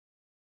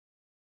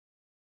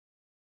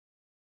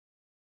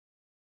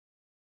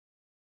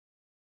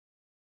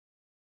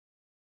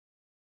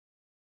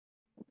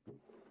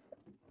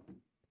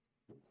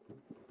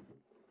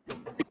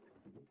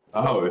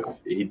Oh, if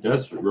he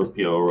does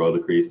repeal royal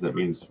decrees, that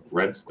means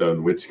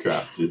redstone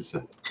witchcraft is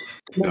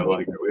no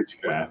longer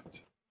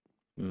witchcraft.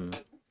 Hmm.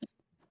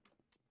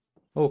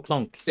 Oh,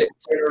 Clunk. Sit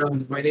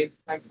around my name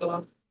tag still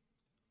on?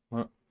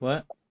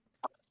 What?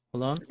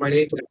 Hold on. My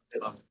name tag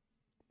still on.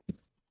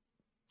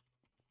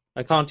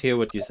 I can't hear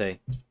what you say.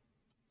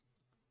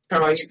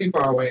 Come on, you're too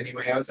far away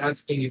anyway. I was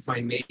asking if my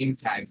name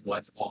tag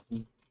was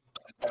on.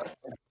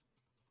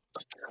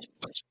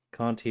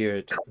 Can't hear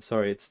it.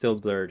 Sorry, it's still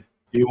blurred.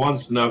 He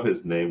wants to know if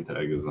his name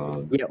tag is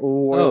on. Yeah,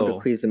 all royal Oh.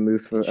 decrees are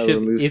removed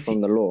If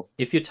from the law.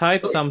 If you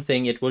type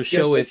something, it will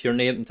show if your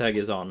name tag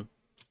is on.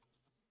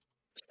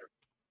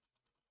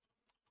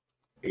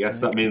 I guess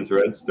that means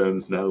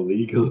redstone's now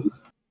legal.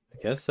 I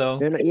guess so.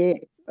 No, yeah.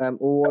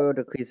 All royal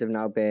decrees have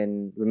now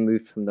been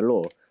removed from the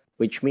law,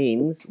 which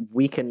means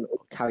we can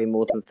carry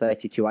more than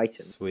 32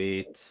 items.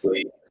 Sweet.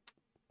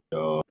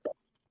 Oh,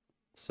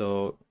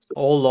 So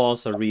all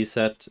laws are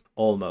reset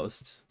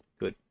almost.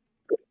 Good.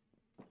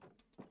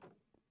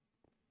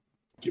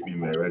 give me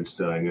my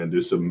redstone. I'm gonna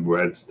do some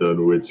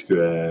redstone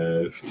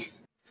witchcraft.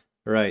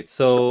 Right.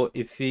 So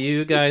if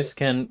you guys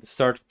can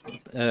start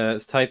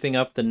typing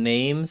up the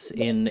names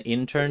in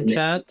intern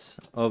chat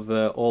of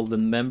all the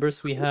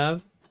members we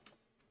have.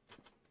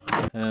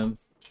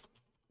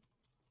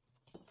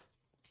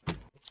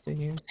 Stay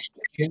here.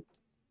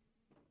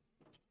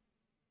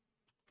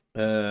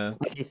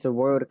 Okay, so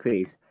royal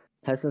decrees.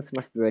 Peasants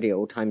must be ready at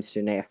all times to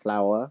donate a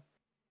flower.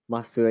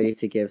 Must be ready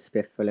to give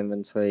Spiff full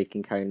inventory.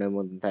 Can carry no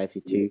more than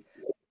 32.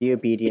 Be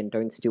obedient.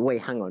 Don't steal.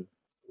 Wait, hang on.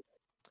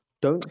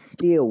 Don't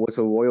steal was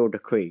a royal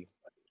decree.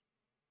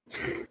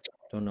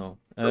 Don't know.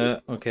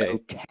 Okay. So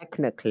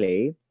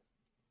technically,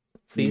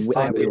 Please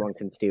type it. everyone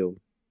can steal.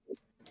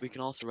 We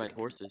can also ride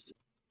horses.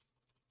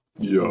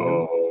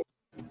 Yo.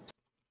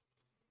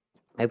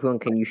 Everyone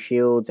can use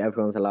shields.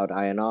 Everyone's allowed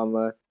iron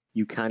armor.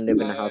 You can live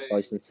in a house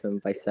licensed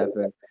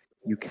 7x7.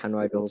 You can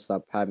ride a horse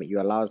without permit.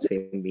 You're allowed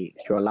swimming meat.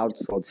 You're allowed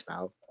swords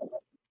now.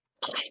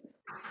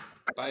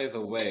 By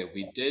the way,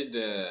 we did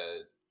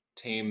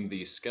tame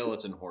the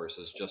skeleton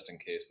horses just in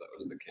case that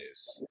was the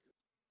case.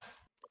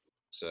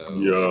 So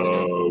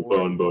Yo,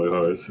 bone boy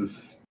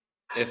horses.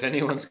 if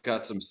anyone's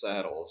got some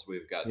saddles,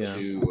 we've got Yeah.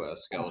 2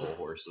 skeletal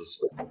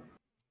horses.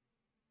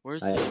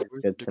 Where's That's the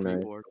good to debris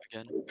know. board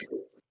again?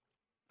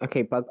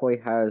 Okay,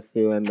 Bugboy has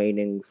the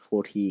remaining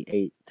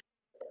 48.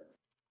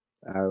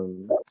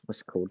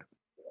 What's it called?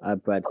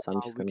 Bread. So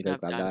I'm just We gonna can go have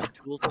grab diamond that.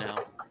 tools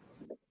now.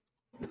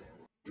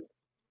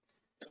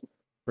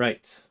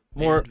 Right.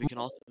 More And we can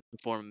also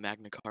perform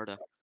Magna Carta.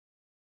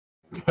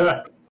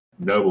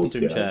 Noble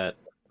intern scout. chat.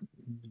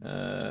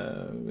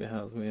 We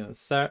have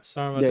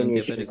Sarmat The and only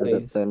issue is that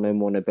Diabetic there are no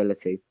more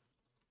nobility.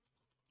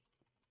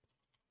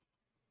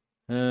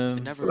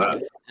 It never that-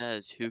 really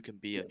says who can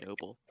be a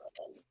noble.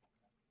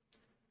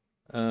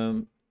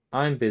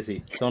 I'm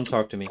busy. Don't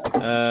talk to me.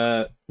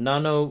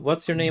 Nano,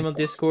 what's your name on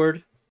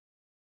Discord?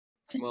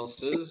 Well,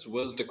 Sizz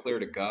was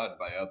declared a god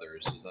by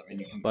others. Does that mean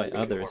you can By be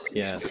others, declared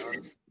a yes.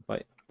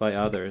 god? By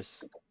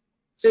others.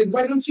 So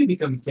why don't you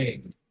become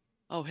king?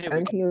 Oh, hey, I we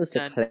don't think it was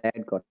can...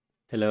 declared God.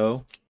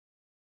 Hello?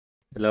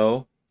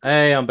 Hello?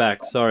 Hey, I'm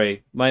back.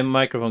 Sorry. My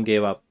microphone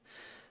gave up.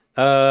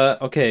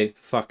 Okay.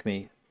 Fuck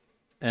me.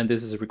 And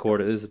this is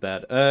recorded. This is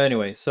bad.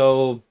 Anyway,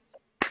 so...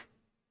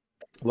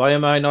 Why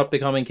am I not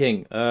becoming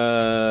king?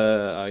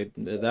 That's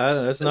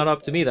not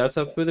up to me. That's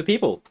up to the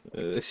people.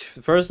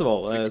 First of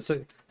all.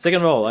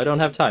 Second of all, I don't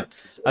have time.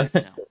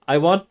 I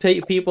want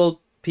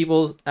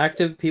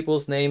active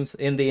people's names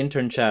in the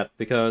intern chat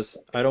because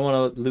I don't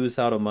want to lose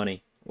out on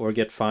money or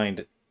get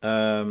fined.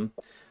 So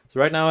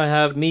right now I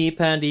have me,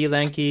 Pandy,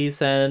 Lanky,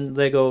 San,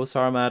 Lego,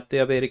 Sarmat,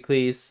 Diabetic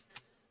Cleese,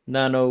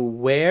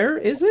 Nanowear,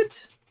 is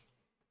it?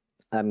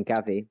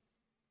 Gavi.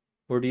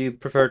 Or do you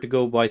prefer to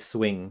go by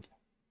swing?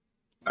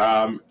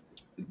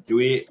 Do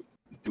we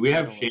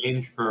have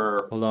change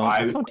for Hold on,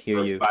 I 5 can't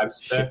hear you. 5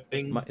 Shit.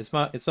 things?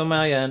 It's on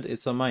my end.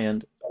 It's on my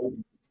end.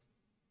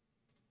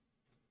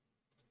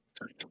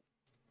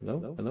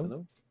 Hello?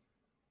 Hello?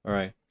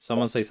 Alright,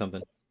 someone say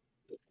something.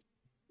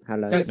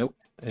 Hello. Nope.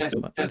 It's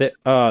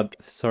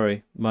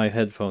sorry, my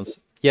headphones.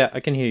 Yeah, I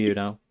can hear you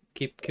now.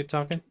 Keep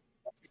talking.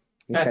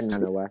 You said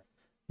Nanoware.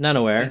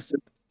 Nanoware.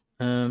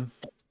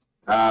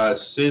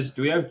 Sizz,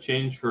 do we have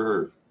change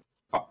for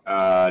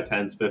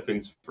 10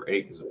 spiffings for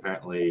 8? Because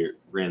apparently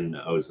Rin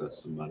owes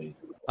us some money.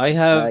 I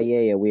have.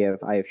 Yeah,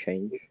 I have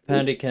change.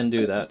 Pandy can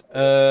do that.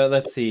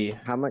 Let's see.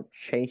 How much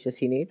change does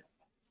he need?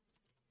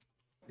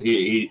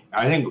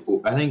 I think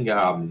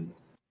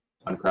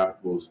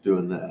Uncraftable's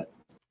doing that.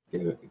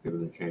 Give it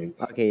the change.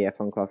 Okay, yeah,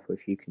 Funkcraft,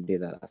 if you can do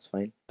that, that's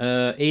fine.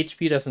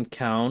 HP doesn't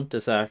count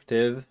as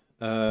active.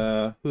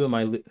 Who am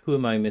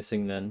I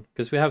missing then?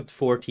 Because we have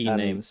 14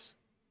 names.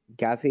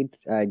 Gavi,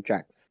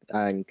 Jack,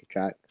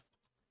 Jack.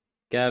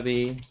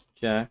 Gavi,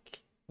 Jack,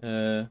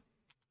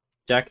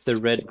 Jack the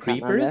Red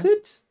Creeper, is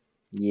it?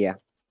 Yeah.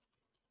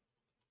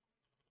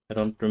 I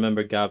don't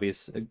remember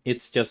Gavi's.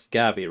 It's just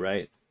Gavi,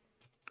 right?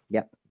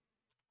 Yep.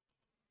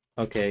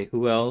 Okay,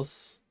 who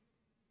else?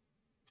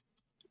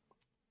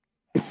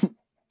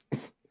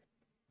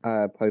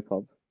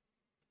 Popov.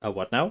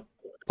 What now?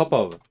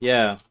 Popov.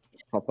 Yeah.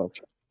 Popov.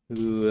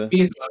 Who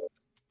Beans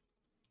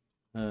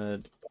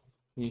had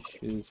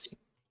issues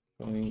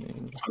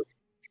joining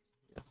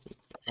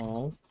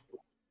all.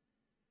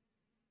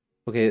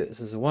 Okay, this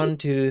is 1,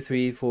 2,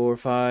 3, 4,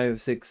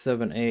 5, 6,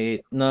 7,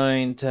 8,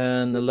 9,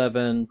 10,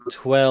 11,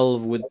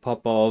 12 with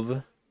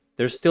Popov.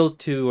 There's still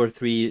 2 or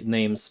 3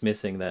 names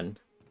missing then.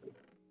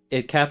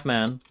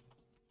 Catman.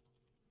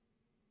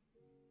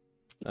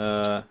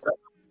 You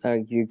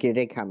get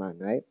a Catman,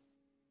 right?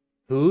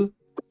 Who?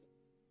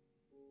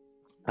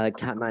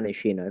 Catman is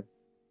Shino.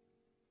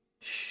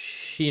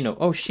 Shino.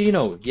 Oh,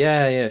 Shino.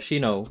 Yeah,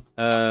 Shino.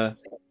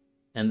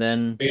 And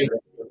then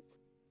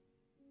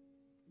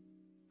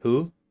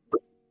who?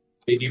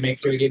 Did you make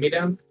sure to get me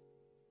down?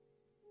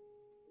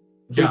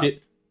 John.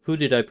 Who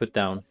did I put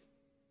down?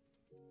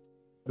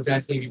 I was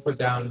asking if you put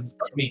down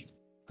me.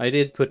 I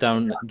did put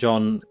down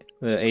John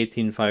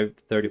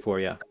 18534.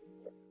 Yeah.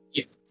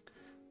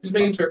 Just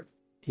making sure.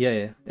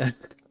 Yeah.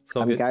 It's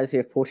all good. Guys, you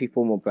have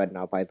 44 more bread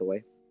now, by the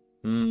way.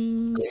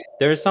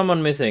 There is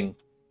someone missing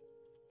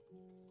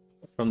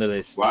from the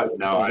list. What?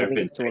 No, I've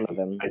been all of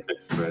them. I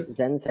took spread.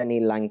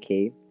 Zenzeni,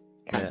 Lanky,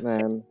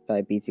 Catman,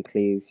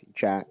 Diabetescles,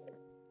 Jack,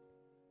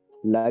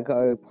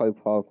 Lego,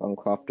 Popov,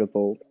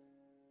 Uncraftable.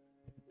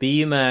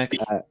 BMEC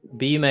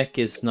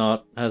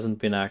hasn't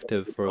been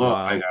active for a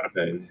while. I got a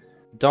pen.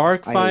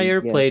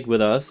 Darkfire played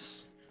with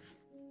us.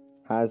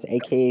 Has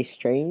AKA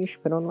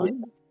Strange been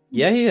online?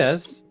 Yeah, he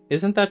has.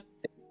 Isn't that?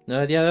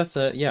 Yeah, that's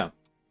yeah.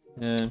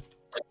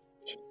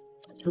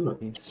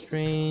 He's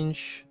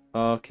Strange.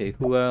 Okay,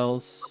 who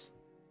else?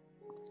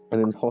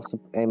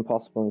 Impossible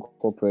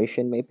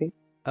Incorporation, maybe.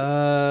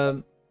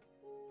 When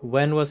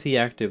was he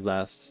active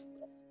last?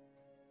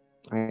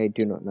 I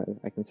do not know.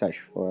 I can search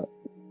for it.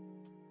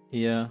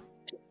 Yeah.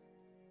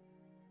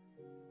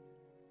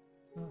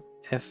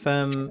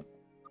 FM.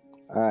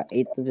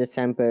 8th of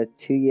December,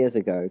 2 years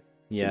ago.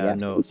 Yeah,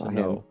 no.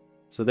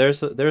 So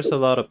there's a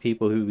lot of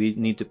people who we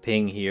need to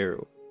ping here,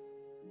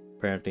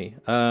 apparently.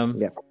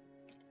 Yeah.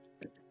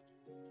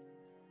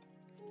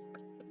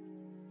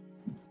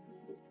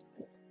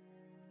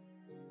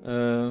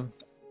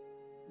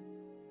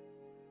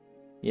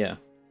 Yeah.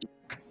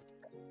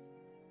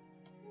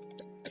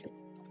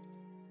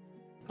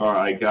 All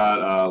right, I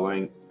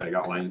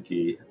got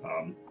Lanky.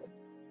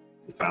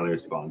 He finally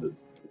responded.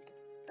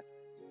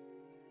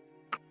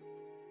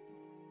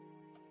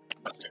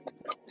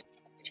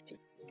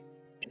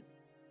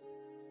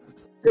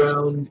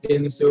 Drowned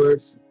in the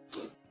sewers.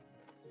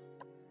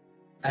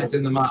 As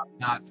in the mob,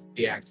 not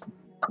the act.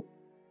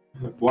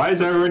 Why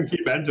does everyone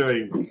keep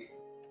entering?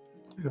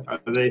 Are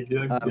they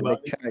doing The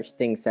church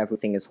thinks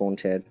everything is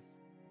haunted.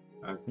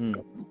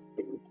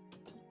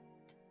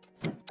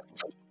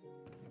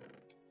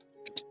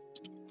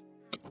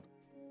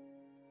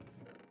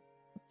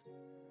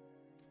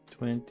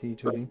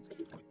 20.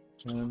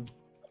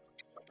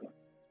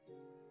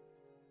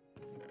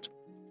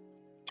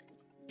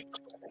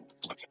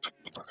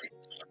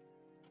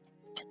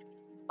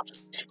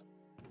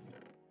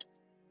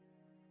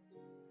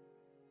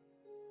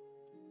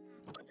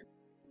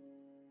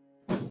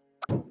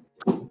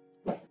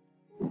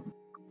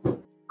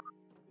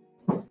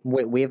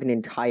 Wait, we have an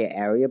entire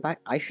area back?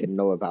 I should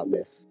know about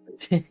this.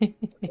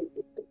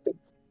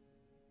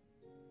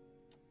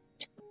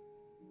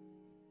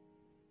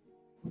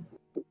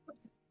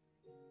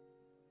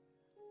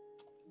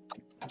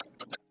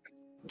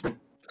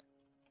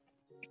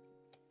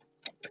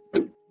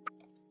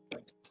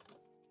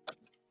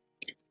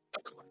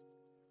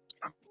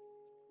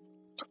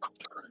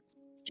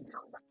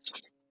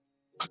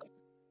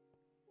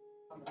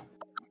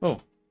 Oh.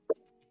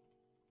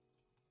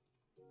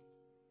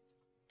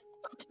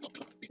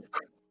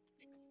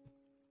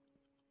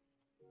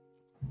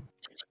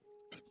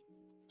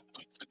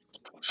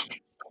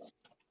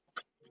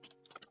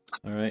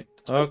 Alright,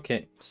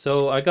 okay,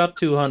 so I got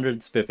 200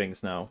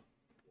 spiffings now.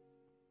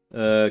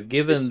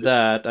 Given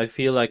that, I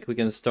feel like we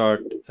can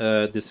start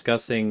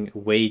discussing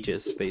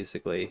wages,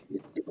 basically.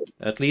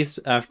 At least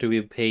after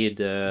we've paid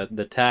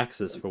the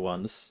taxes for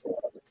once.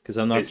 Because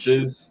I'm not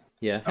sure.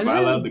 Yeah. Am I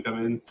allowed to come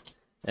in?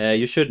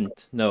 You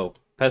shouldn't, no.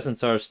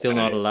 Peasants are still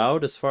not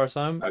allowed, as far as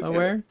I'm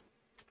aware.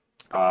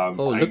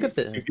 Look at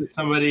this. You get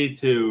somebody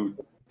to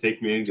take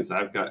me in, because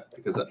I got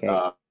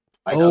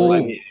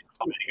Lenny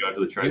to go to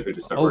the treasury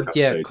to start working.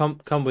 Yeah,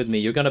 come with me.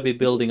 You're gonna be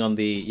building on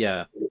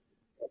the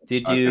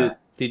Did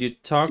you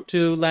talk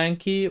to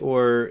Lanky,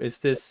 or is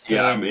this?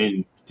 Yeah, I'm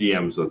in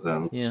DMs with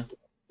them. Yeah.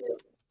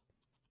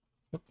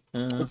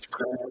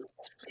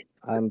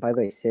 By the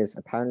way, Sis,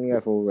 apparently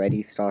I've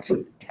already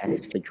started the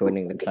test for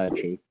joining the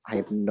clergy. I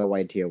have no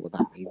idea what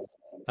that means.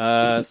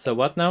 So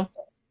what now?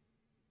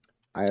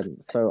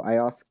 So I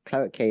asked,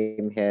 cleric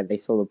came here, they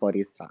saw the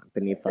bodies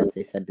beneath us,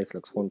 they said this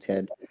looks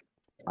haunted.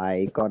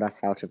 I got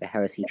us out of a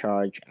heresy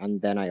charge,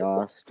 and then I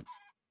asked,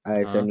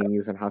 is there any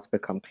news on how to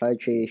become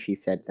clergy? She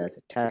said there's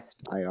a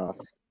test. I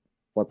asked,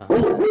 what's the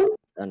test?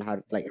 And how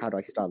do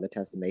I start the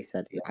test? And they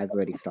said, I've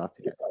already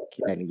started it.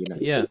 Letting you know.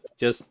 Yeah,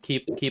 just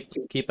keep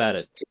at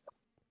it.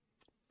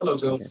 Hello,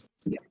 Bill.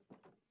 Okay.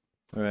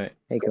 All right.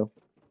 There you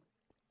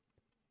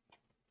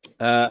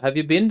go. Have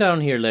you been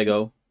down here,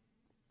 Lego?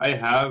 I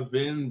have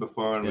been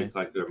before when we Okay.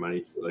 collected our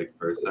money like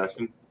first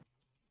session.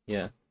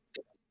 Yeah.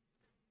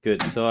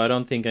 Good. So I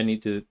don't think I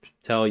need to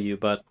tell you,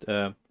 but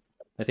I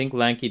think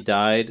Lanky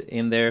died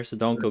in there, so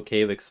don't go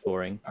cave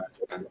exploring.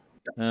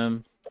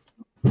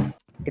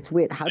 It's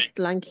weird. How did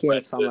Lanky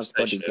and Sama's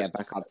body get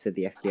back up to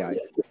the FBI?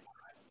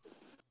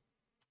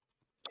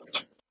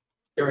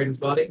 Buried his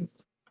body,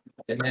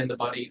 and then the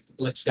body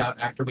glitched out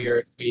after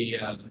we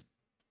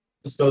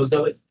disposed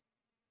of it.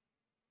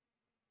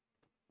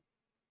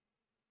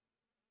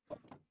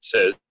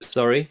 Says,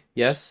 Sorry.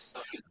 Yes.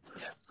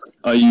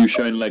 are you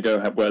showing Lego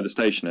where the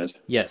station is?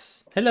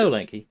 Yes. Hello,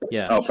 Lanky.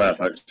 Yeah. Oh,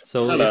 perfect.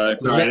 So Hello.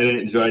 Sorry, I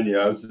didn't join you.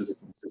 I was just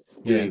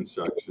getting Yeah.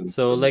 instructions.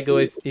 So Lego,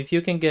 if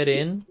you can get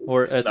in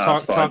or it's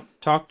fine.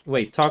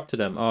 talk to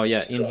them. Oh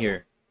yeah, in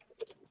here.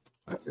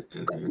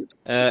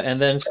 And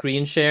then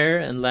screen share,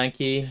 and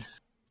Lanky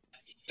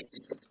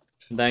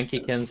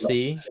can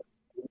see.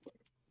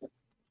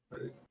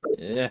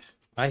 Yeah,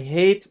 I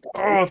hate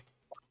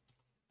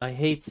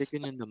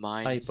Chicken in the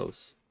mines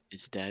typos.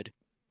 is dead.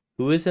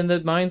 Who is in the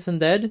mines and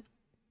dead?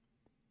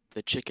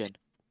 The chicken.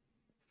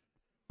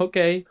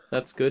 Okay,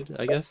 that's good,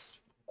 I guess.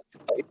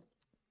 You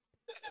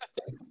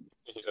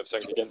have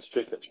something against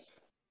chickens?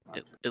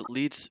 It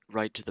leads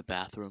right to the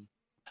bathroom.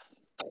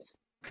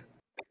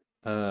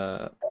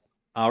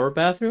 Our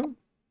bathroom?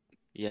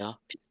 Yeah.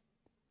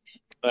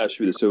 That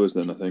should be the sewers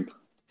then, I think.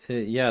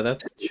 Yeah,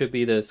 that should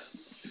be the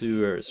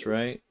sewers,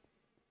 right?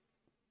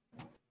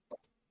 I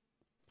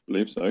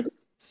believe so.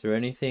 Is there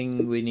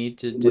anything we need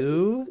to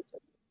do?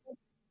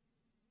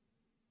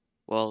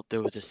 Well,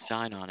 there was a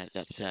sign on it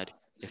that said,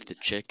 "If the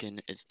chicken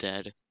is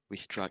dead, we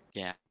struck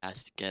gas.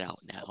 Get out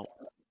now."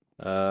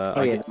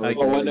 Oh, yeah, I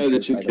I know the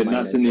chicken.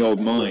 That's in the old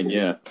mine,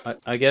 yeah.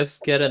 I guess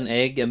get an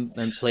egg and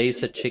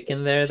place a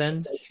chicken there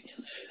then.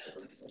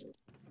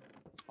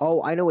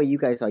 Oh, I know where you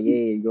guys are.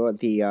 Yeah, you're at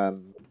the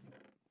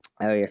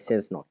area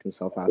Sis knocked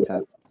himself out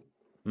at.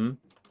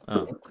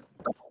 Oh,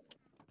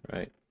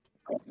 right.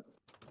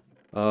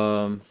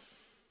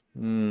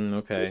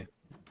 Okay.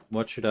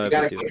 What should I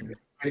be doing?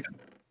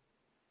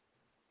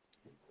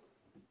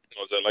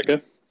 Was that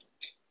Lego?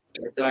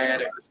 Did I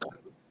had a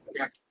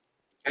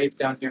pipe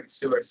down here in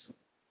sewers?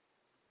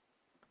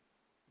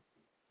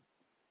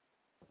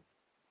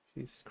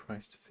 Jesus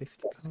Christ,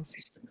 50 pounds.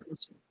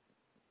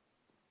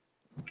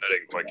 I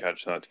didn't quite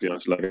catch that, to be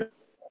honest, Lego.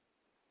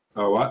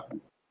 Oh, what?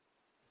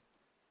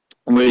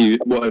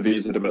 What have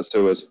you said about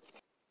sewers?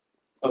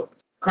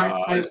 Crack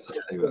I pipe.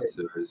 think that's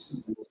sewers.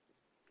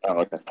 Oh,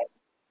 okay.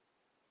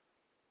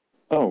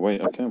 Oh,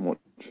 wait, I can watch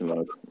it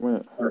live.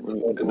 Where?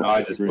 No,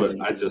 I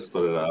just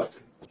put it up.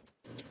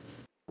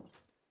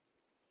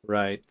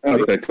 Right.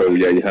 Okay, cool.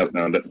 Yeah, you have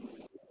found it.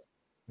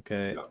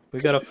 Okay. We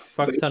got a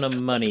fuck ton of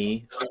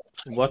money.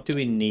 What do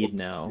we need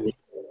now?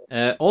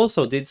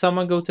 Also, did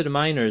someone go to the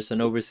miners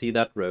and oversee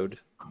that road?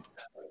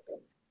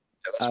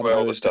 That's where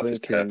all I the was stuff going is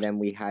to, kept. and then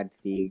we had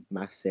the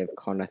massive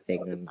Connor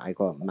thing, and I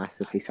got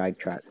massively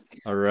sidetracked.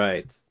 All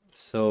right.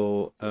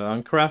 So,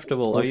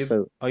 uncraftable.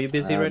 Also, Are you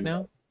busy right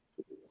now?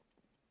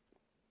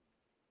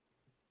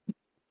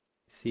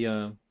 See,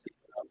 So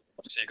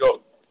you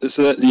got.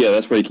 So yeah,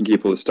 that's where you can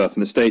keep all the stuff,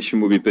 and the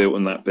station will be built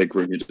in that big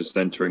room you're just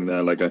entering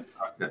there, Lego.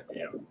 Okay,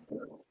 yeah.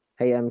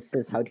 hey,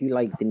 Sis, how do you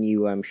like the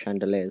new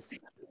chandeliers?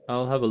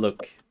 I'll have a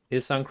look.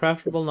 Is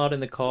uncraftable not in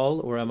the call,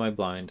 or am I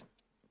blind?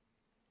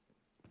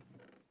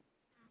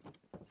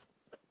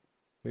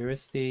 Where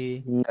is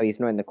the? No, he's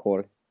not in the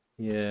call.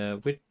 Yeah,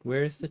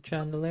 where is the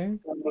chandelier?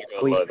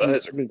 That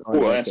is a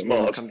that's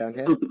mod. Come down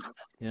here.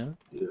 Yeah.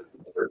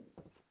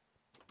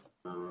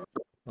 Uh,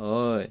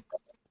 Oh.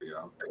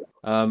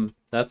 yeah.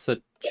 That's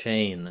a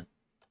chain.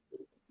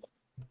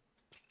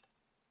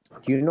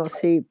 Do you not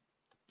see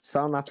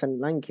Sarnath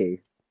and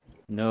Lanky?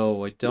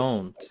 No, I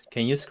don't.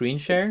 Can you screen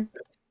share?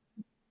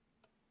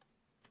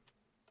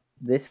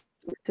 This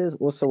is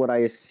also what I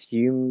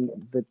assume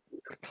the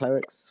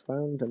clerics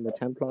found and the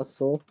Templars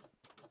saw.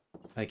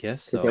 I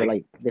guess So so. they're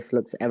like, this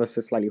looks ever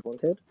so slightly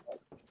haunted.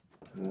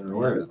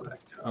 Where is that?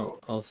 Oh,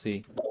 I'll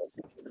see.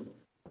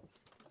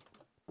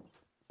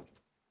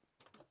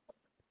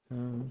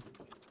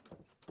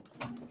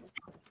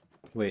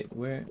 Wait,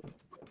 where?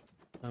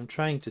 I'm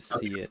trying to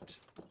see it.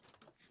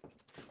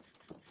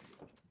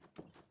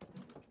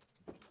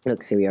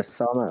 Look, see, we have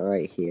Sarnath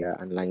right here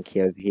and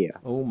Lanky over here.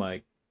 Oh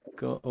my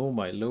god! Oh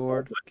my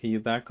lord! Can you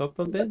back up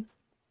a bit?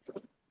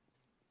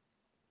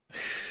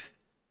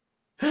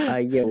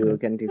 Yeah, we were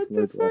going to do some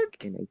What the woodwork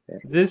fuck? in a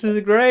bit. This is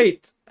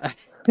great.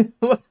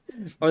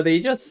 Are they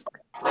just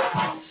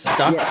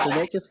stuck? Yeah, so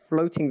they're just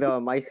floating there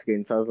on my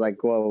screen, so I was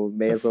like, well,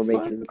 may as well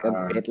make it look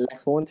a bit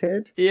less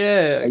haunted.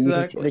 Yeah, You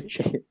can see the exactly.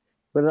 chain.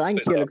 Well, the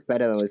Lanky looks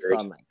better than with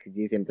Sarnath, because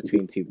he's in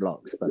between two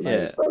blocks, but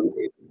like...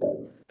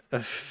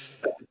 Yeah.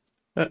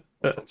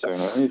 So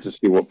I need to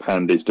see what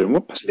Pandy's doing.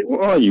 What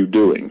are you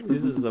doing?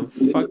 This is some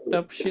fucked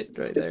up shit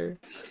right there.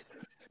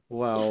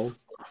 Wow.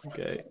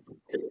 Okay.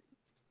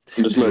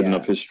 I'm just loading Yeah.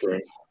 up his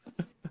stream.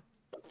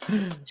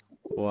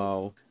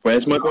 Wow.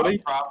 Where's my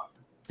body?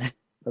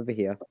 Over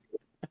here.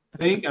 I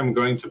think I'm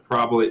going to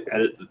probably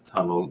edit the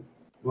tunnel.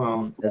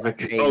 Well, There's a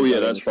chain. Oh yeah,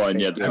 going that's fine.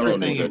 Yeah, the straight tunnel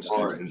down. everything needs editing.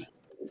 important.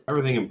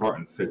 Everything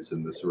important fits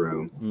in this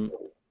room.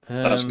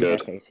 That's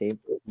good. Okay, see.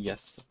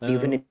 Yes.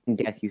 Even in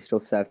death, you still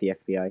serve the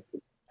FBI.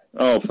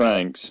 Oh,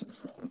 thanks.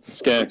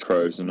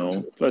 Scarecrows and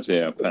all. Bloody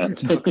hell, Pan.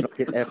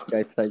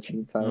 FBI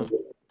searching time.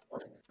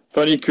 If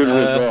only you could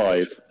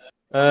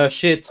revive.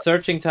 Shit,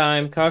 searching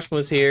time.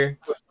 Cajmo's here.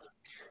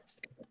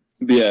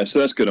 But yeah, so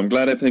that's good. I'm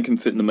glad everything can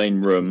fit in the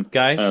main room.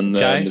 Guys, and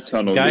then the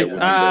tunnel, yeah,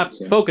 we'll end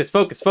it. focus.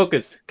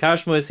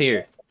 Cajmo is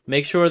here.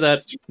 Make sure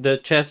that the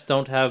chests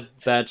don't have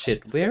bad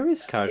shit. Where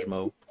is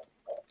Cajmo?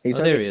 He's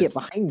Oh, there over he here is.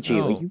 behind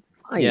you. Oh, Are you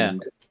fine? yeah.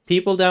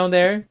 People down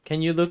there,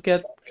 can you look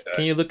at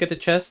the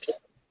chests?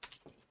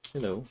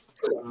 Hello.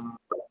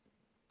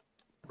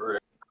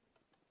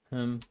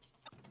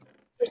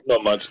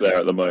 Not much there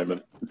at the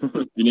moment.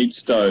 You need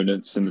stone.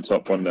 It's in the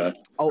top one there.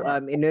 Oh,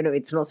 no,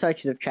 it's not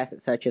searches of chests.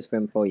 It's searches for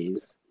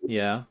employees.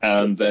 Yeah.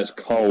 And there's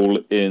coal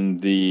in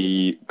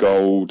the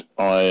gold,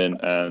 iron,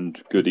 and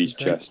goodies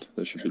chest.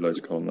 There should be loads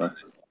of coal in there.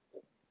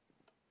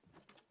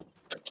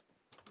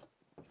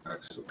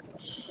 Excellent.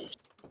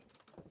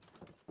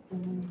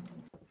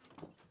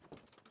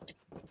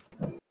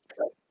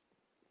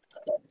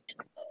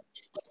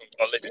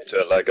 I'll leave it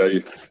to a Lego.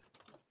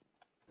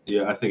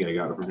 Yeah, I think I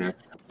got it from here.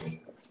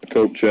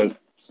 Cool, cheers.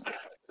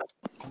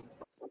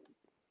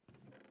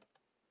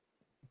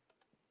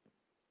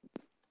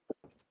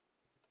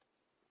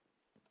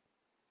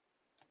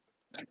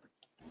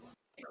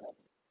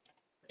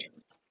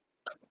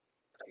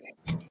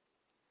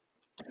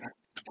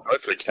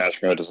 Hopefully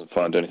Cashmere doesn't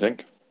find anything.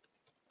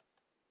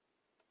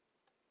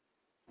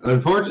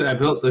 Unfortunately, I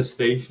built this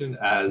station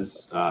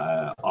as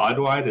odd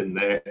wide, and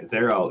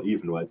they're all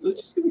even wide, so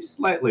it's just gonna be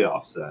slightly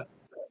offset.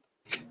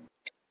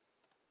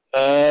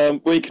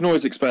 Well, you can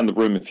always expand the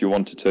room if you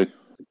wanted to.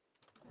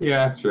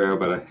 Yeah, true,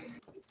 but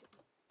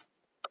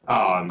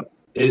I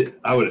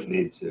wouldn't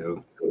need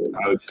to.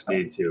 I would just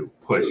need to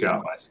push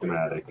out my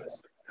schematic.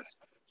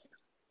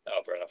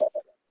 Oh, fair enough.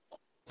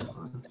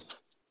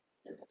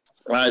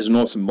 That is an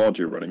awesome mod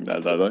you're running there,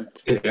 though.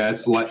 Yeah,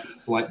 it's like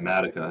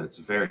Matica. It's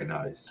very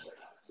nice.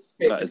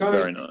 Hey, That is Sakari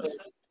very nice.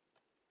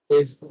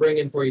 is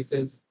bringing for you,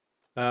 Tiz.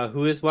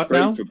 Who is what Great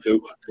now? for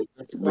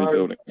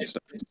rebuilding and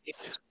stuff.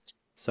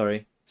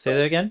 Sorry. Say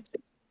that again.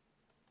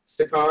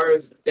 Sakar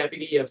is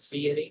deputy of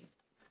CE.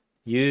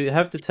 You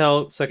have to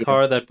tell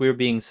Sakar that we're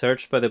being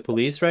searched by the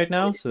police right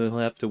now, so he'll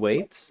have to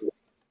wait.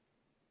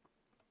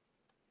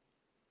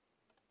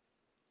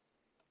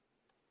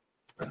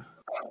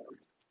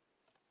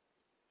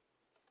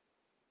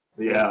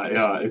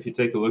 Yeah. If you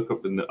take a look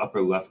up in the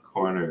upper left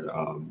corner,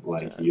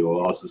 you'll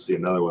also see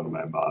another one of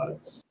my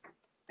mods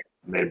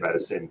made by the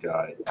same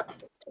guy.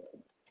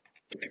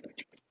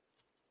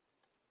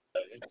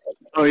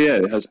 Oh yeah,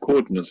 it has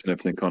coordinates and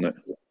everything on it.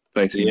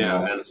 Facing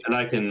Yeah, and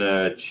I can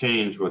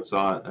change what's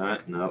on.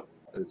 No,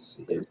 let's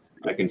see.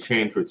 I can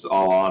change what's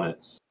all on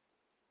it,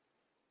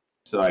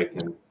 so I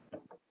can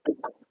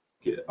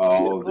get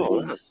all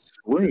of these.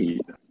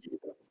 Sweet.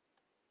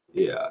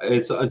 Yeah,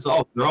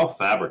 they're all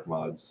fabric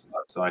mods,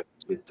 so I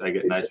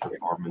get nice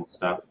performance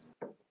stuff.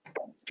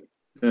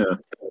 Yeah.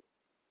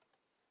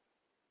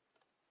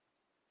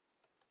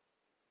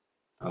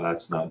 Oh,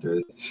 that's not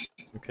good.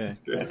 Okay.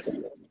 That's great.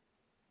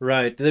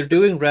 Right, they're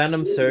doing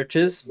random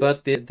searches,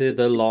 but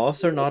the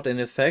laws are not in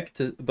effect.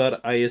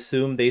 But I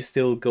assume they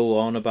still go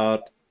on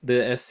about the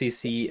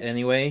SCC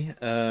anyway.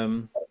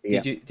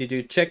 Did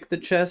you check the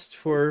chest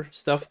for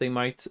stuff they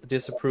might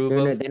disapprove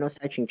No, of? they're not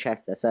searching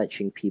chests. They're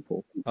searching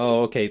people.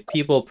 Oh, okay.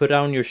 People, put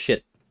down your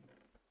shit.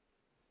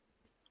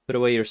 Put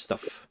away your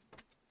stuff.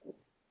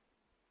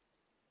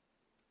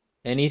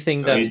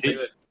 Anything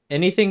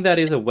that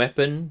is a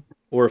weapon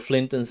or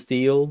flint and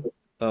steel.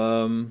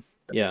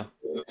 Yeah.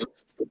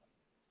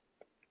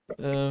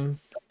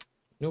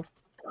 Nope.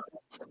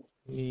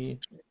 We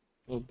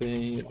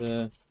obey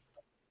the.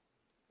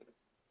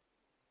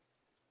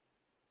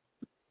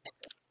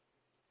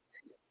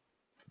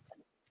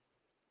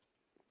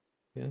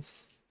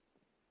 Yes.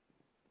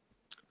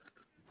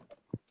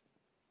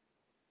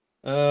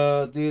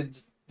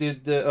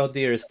 Did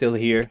Deer is still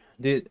here?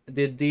 Did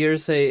Deer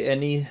say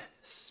any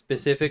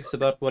specifics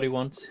about what he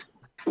wants?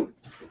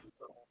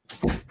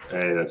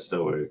 Hey, that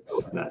still works.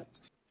 Nice.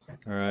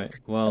 All right.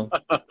 Well.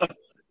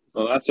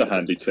 Well, that's a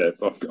handy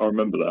tip. I'll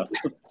remember that.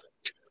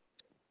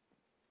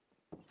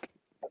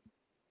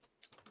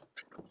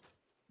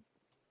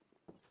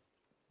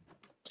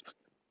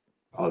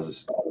 I'll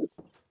just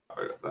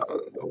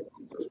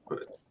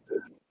put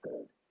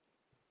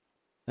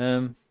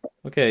it.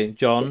 Okay,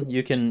 John,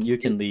 you can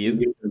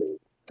leave.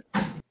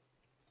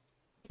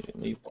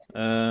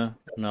 And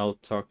I'll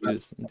talk to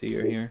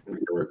Deer here.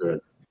 We're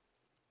good.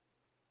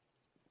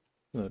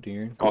 Oh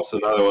dear. Also,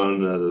 another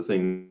one of the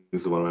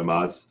things, one of my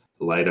mods,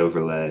 light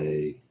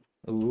overlay.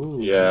 Ooh.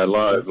 Yeah,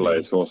 light overlay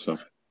is awesome.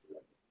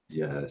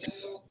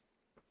 Yes.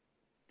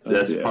 Oh,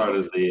 That's dear. part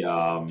of the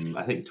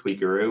I think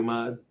Tweakaroo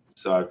mod.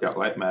 So I've got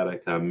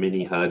Lightmatic,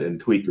 Mini HUD,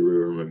 and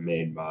Tweakaroo are my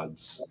main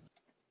mods.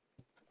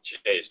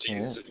 Cheers. Do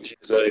you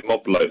use a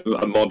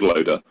mod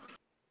loader?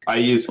 I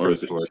use Or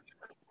is it- CryptSource.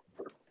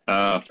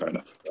 Ah, fair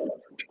enough.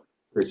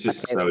 It's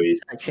just Okay, so easy.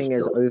 searching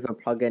is over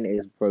plugin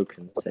is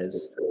broken,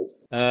 says.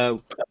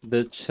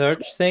 The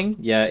search thing,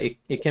 yeah,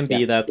 it can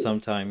be that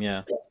sometime,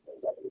 yeah.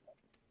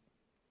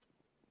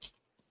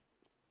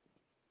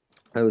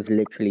 I was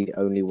literally the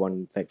only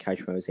one that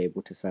Cajmo was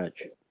able to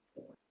search.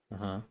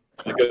 Uh-huh.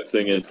 The good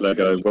thing is,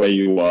 Lego, where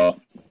you are,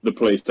 the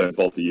police don't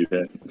bother you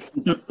here.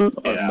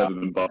 I've Yeah. never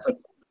been bothered.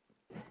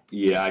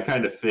 Yeah, I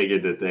kind of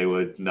figured that they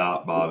would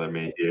not bother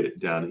me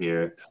down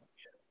here.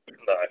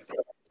 No,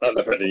 I've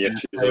never had any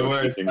issues. They were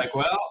Honestly. like,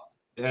 well,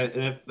 and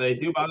if they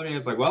do bother me,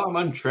 it's like, well, I'm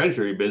on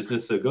treasury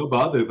business, so go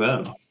bother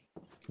them.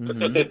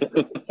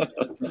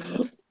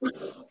 Mm-hmm.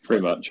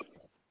 Pretty much.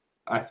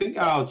 I think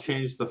I'll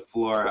change the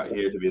floor out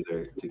here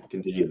to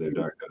continue their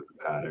dark oak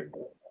pattern.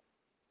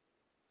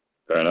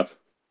 Fair enough.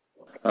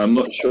 I'm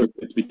not sure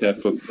to be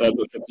careful. If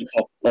the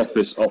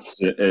office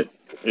opposite it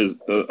is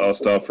our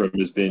staff room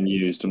is being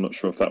used. I'm not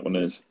sure if that one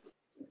is.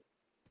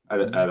 I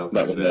don't That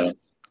think one it there. is.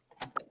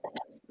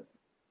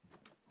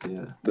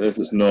 Yeah. But if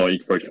it's not, you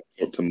can probably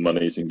talk to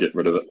Monies and get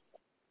rid of it.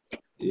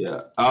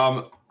 Yeah.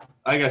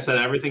 Like I said,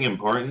 everything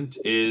important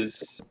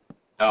is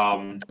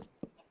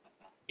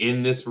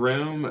in this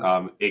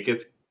room. It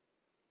gets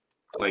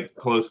like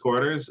close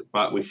quarters,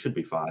 but we should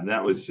be fine.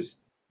 That was just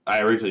I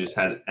originally just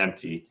had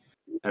empty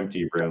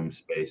room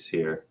space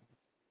here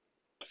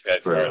Okay,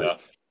 for fair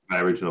enough.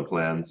 my original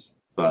plans.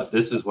 But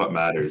this is what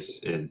matters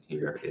in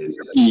here is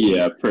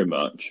Yeah, pretty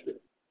much.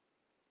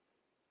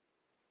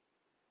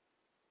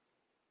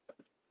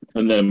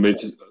 And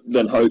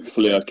then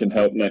hopefully I can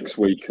help next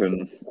week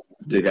and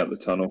dig out the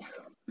tunnel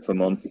if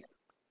I'm on.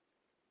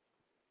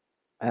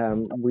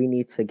 We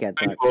need to get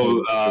that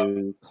People,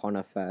 to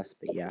Connor first,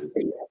 but yeah.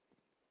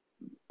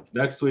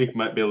 next week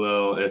might be a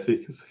little iffy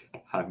because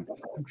I'm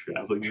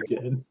traveling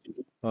again.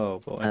 Oh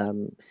boy.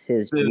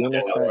 Sis, do you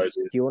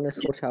Yeah, want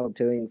to sort out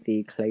doing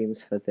the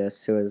claims for the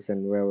sewers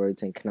and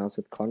railroads and canals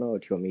with Connor, or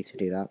do you want me to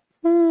do that?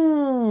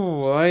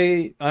 Oh,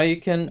 I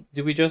can.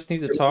 Do we just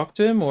need to talk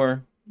to him,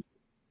 or?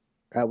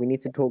 We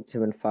need to talk to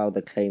him and file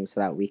the claim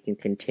so that we can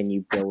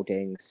continue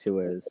building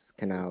sewers,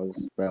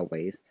 canals,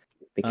 railways,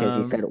 because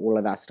he said all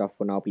of that stuff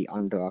will now be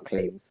under our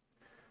claims.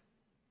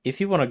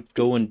 If you want to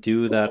go and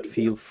do that,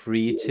 feel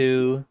free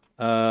to.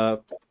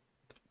 I'm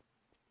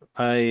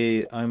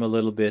a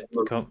little bit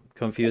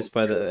confused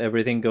by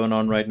everything going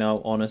on right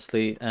now,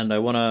 honestly, and I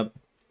wanna,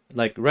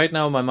 like, right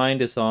now my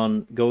mind is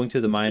on going to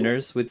the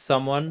miners with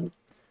someone.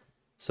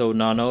 So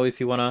Nano,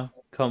 if you wanna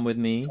come with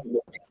me,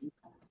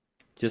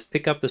 just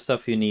pick up the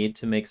stuff you need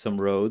to make some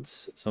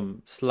roads,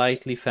 some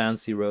slightly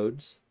fancy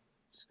roads.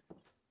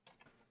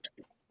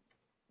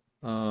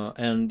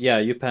 And yeah,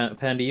 you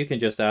Pandy, you can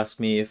just ask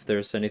me if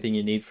there's anything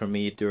you need from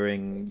me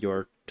during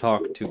your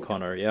talk to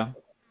Connor, yeah?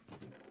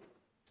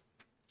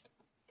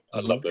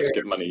 I'd love those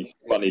get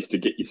monies to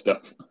get you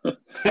stuff.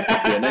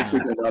 Yeah, next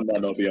week I might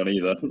not be on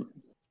either.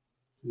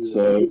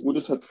 So we'll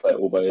just have to play it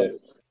all by ear.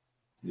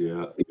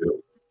 Yeah.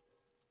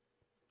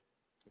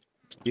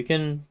 You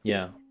can,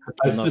 yeah.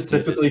 I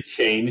specifically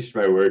changed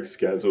my work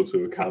schedule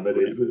to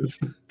accommodate this.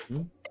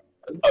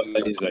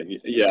 Amazing.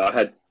 Yeah, I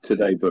had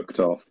today booked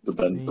off, but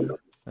then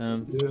Yeah.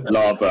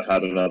 Lava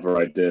had another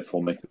idea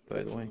for me.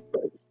 By the way.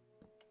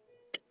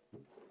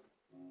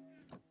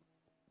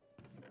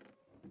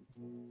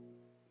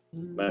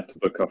 I have to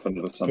book off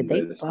another Sunday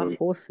Did they this buff week.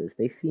 horses?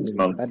 They seem This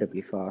month.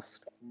 incredibly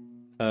fast.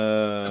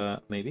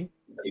 Maybe?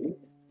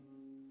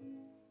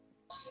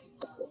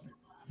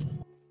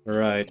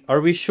 Right.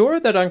 Are we sure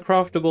that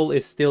Uncraftable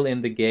is still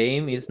in the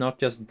game? He's not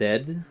just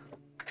dead?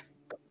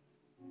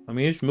 I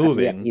mean, he's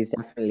moving. Yeah, he's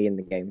definitely in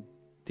the game.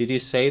 Did he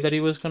say that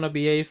he was gonna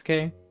be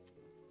AFK?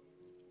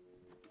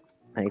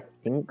 I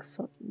think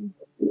so.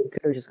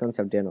 Could have just gone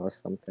to have dinner or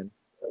something.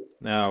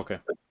 Ah, okay.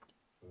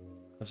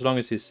 As long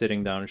as he's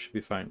sitting down, it should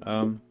be fine.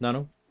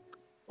 Nano?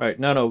 Right,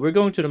 Nano, we're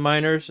going to the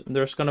miners.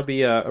 There's gonna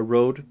be a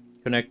road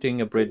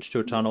connecting a bridge to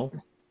a tunnel.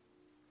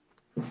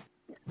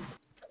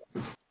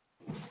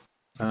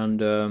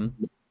 And,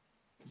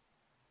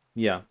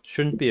 yeah,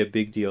 shouldn't be a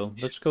big deal.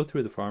 Let's go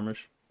through the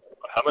farmers.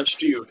 How much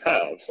do you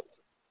have?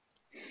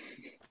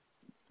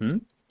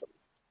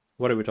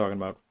 What are we talking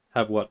about?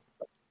 Have what?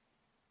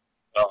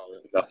 Oh,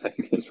 nothing.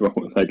 It's wrong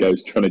with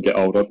Legos trying to get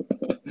hold of.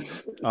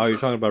 Oh, you're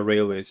talking about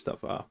railway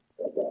stuff. Ah.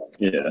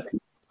 Yeah.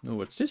 Oh,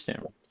 what's this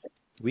now?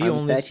 We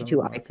only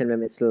 32 item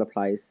limit still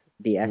applies.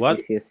 The SEC What?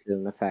 is still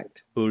in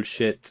effect.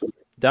 Bullshit.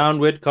 Down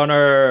with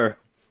Connor!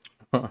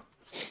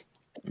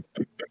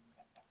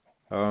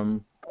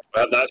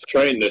 That's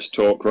trained this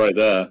talk right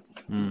there.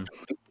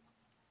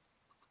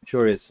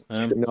 Sure is.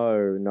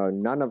 No,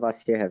 none of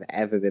us here have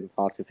ever been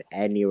part of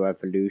any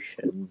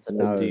revolutions.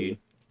 No. Indeed.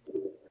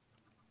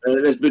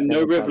 There's been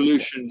no Never part of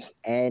revolutions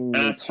Any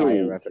at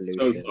prior all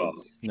revolutions. so far.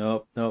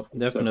 Nope,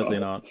 definitely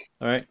not.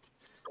 Alright.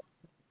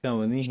 Come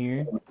with me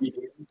here.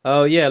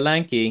 Oh yeah,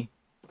 Lanky.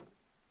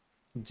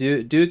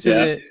 Due to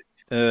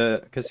the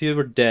because you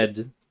were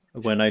dead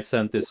when I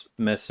sent this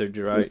message,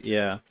 right?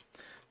 Yeah.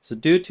 So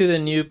due to the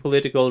new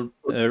political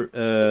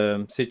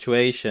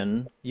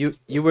situation, you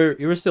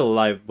were still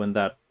alive when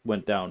that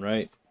went down,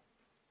 right?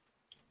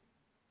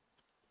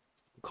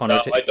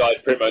 Connor. No, I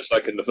died pretty much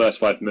like in the first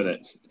 5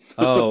 minutes.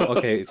 Oh,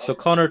 okay. So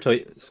Connor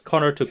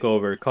took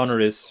over. Connor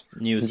is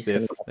new He's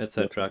Spiff, gonna-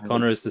 etc.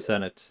 Connor is the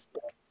Senate.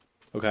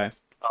 Okay.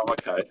 Oh,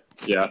 okay.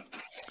 Yeah.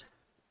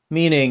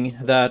 Meaning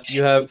that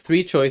you have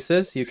three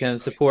choices. You can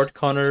support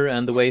Connor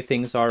and the way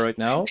things are right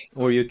now,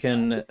 or you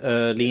can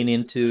lean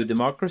into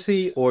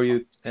democracy, or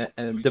you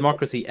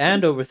democracy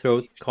and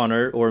overthrow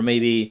Connor, or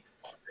maybe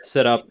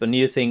set up a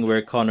new thing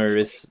where Connor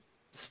is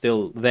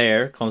still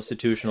there,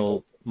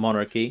 constitutional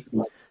monarchy,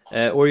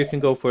 or you can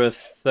go for a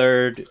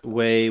third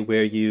way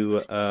where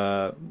you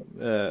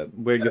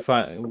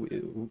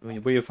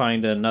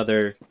find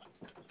another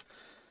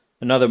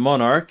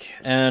monarch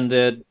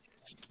and.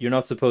 You're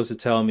not supposed to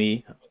tell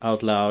me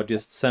out loud.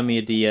 Just send me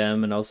a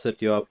DM and I'll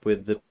set you up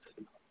with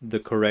the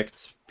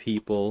correct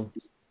people.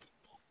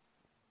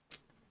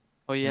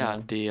 Oh yeah,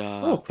 the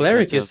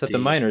cleric because is of at the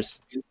miners.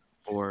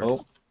 Or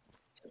Oh,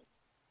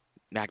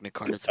 Magna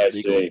Carta is I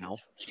legal see.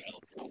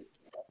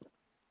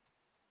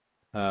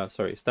 now.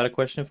 sorry. Is that a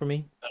question for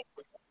me?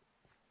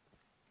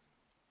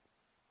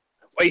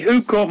 Wait,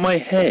 who got my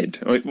head?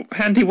 Wait,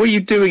 Andy, what are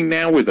you doing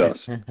now with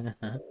us?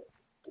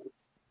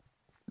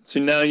 So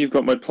now you've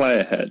got my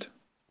player head.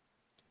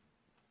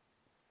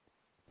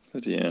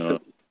 Bloody hell.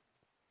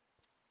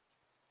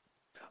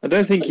 I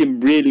don't think you're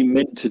really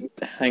meant to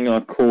hang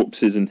our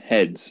corpses and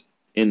heads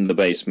in the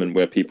basement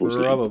where people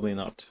sleep. Probably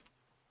not.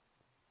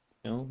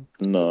 No.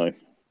 No.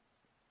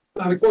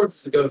 The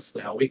corpse is a ghost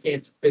now. We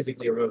can't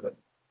physically remove it.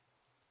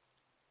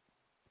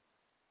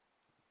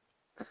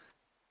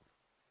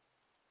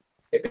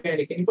 Hey,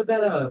 Andy, can you put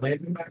that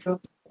lantern back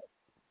up?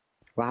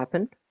 What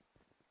happened?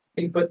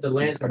 Can you put the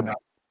lantern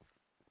up?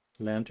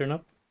 Lantern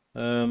up.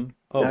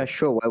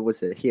 Sure. Where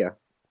was it? Here.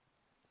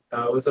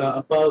 It was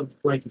above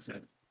Blanky's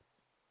head.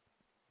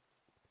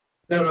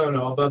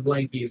 No. Above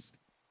Blanky's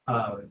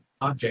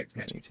object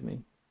head. To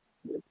me.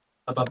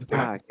 Above the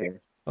top. Okay.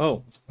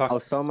 Oh, fuck. Oh,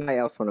 somebody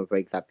else want to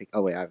break that.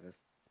 Oh wait, I have.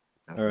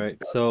 All right.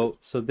 So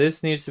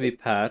this needs to be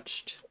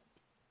patched.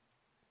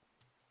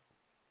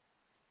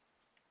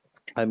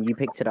 You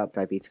picked it up,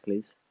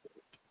 Diabetescles.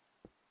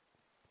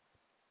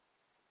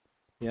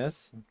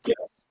 Yes. Yeah.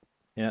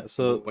 Yeah.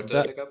 So What did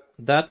I pick up?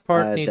 that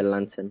part needs The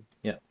lantern.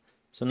 Yeah.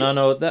 So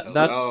no, that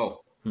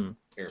Oh. Hmm.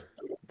 Here.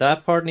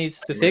 that part needs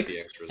to be There might be fixed,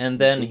 extras. and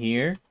then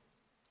here.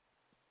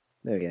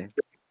 There we go.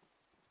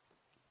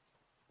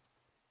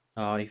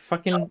 Oh, you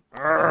fucking.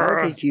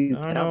 How did you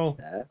I get know. up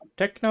there?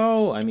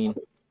 Techno. I mean.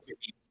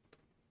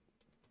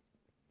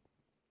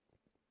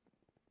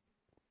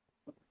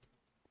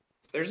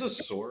 There's a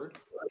sword.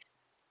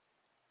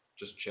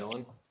 Just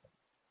chilling.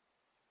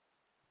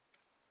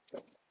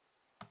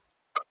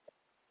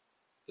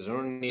 Does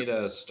anyone need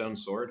a stone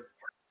sword?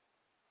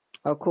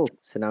 Oh, cool.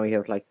 So now we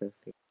have like a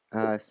thing.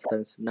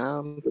 Stones. Now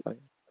I'm fine.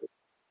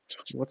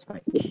 What's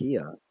back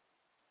here?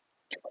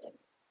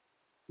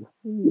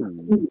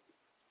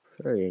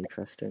 Very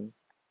interesting.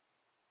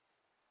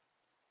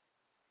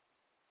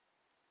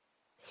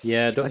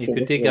 Yeah, you Okay, could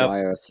this dig is up.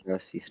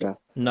 IRC stuff.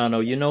 No,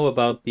 you know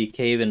about the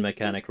cave-in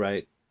mechanic,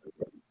 right?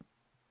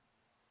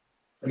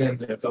 And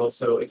then it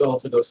also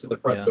goes to the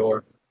front Yeah.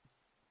 door.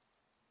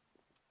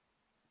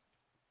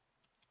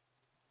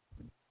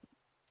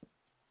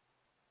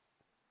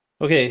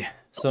 Okay,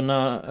 so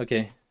now,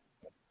 okay.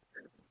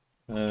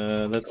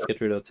 Let's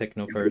get rid of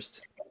Techno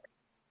first.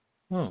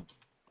 Oh,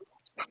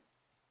 I'm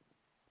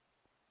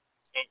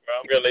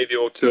going to leave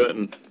you all to it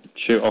and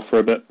shoot off for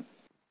a bit.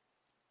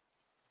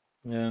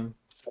 yeah.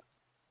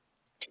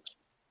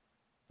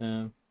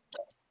 I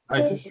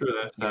just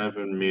realized I've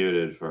been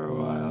muted for a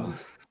while.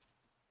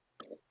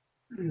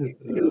 It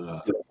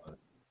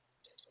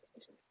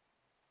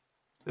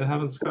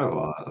happens quite a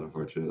lot,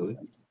 unfortunately.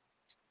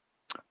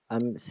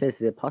 Says,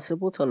 is it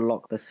possible to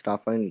lock the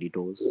staff-only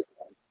doors?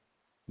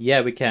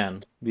 Yeah, we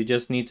can. We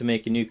just need to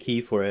make a new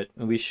key for it.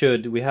 And we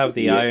should. We have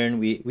the iron.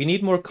 We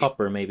need more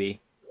copper, maybe.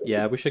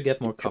 Yeah, we should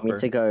get more Do you want me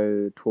copper. to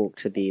go talk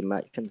to the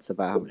merchants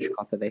about how much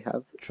copper they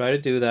have? Try to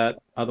do that.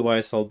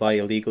 Otherwise, I'll buy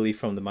illegally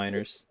from the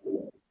miners.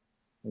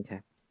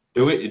 Okay.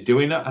 Do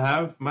we not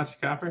have much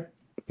copper?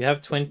 We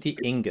have 20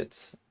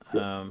 ingots.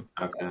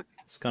 Okay.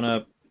 It's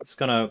gonna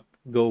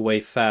go away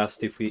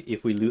fast if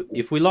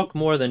we lock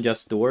more than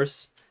just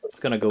doors. It's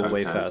gonna go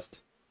away Okay.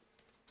 fast.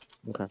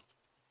 Okay.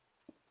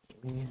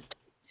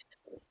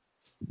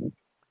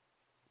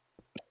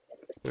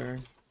 Sure.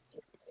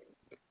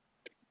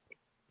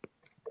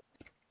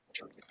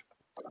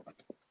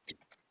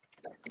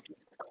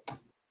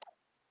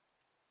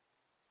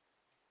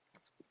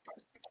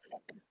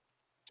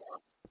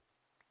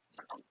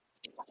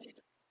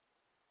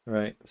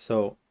 Right,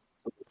 so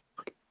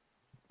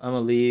I'm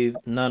gonna leave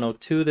Nano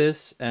to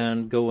this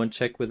and go and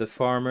check with the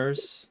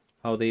farmers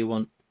how they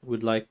would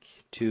like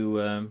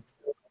to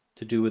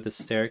do with the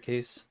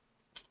staircase.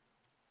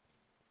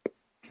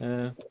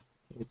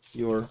 It's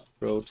your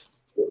road.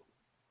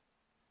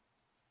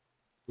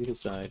 You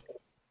decide.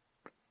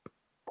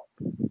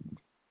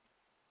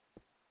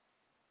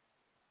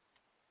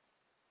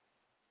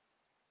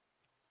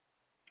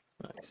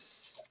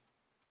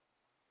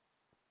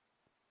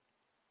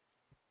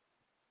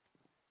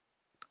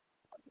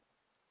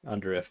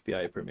 Under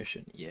FBI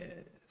permission,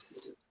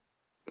 yes.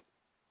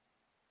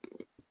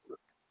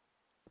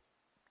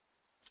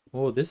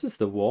 Oh, this is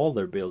the wall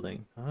they're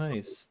building.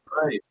 Nice.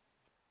 Right.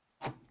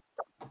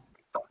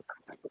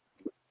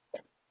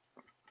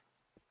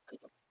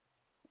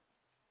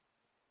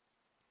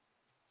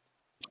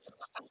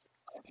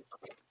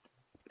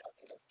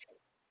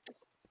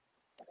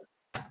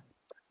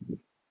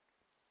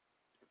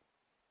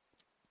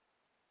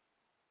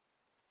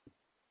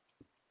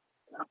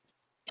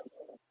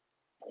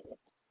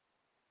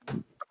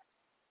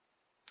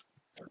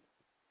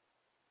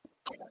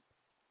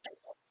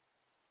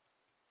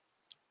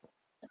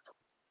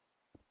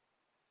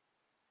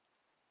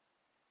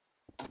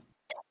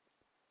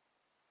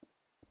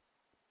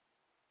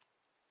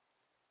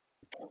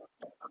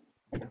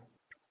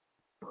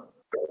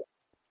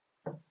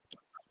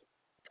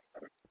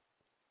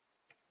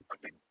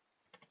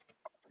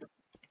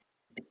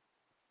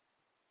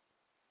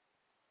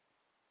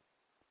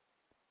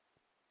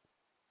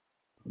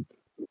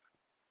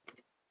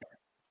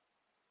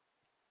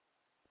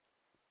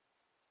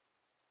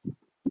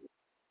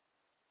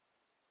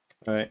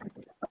 All right.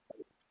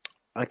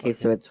 Okay,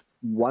 so it's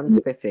 1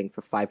 spiffing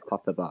for 5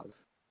 copper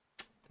bars.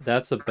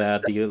 That's a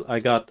bad deal. I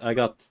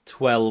got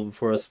 12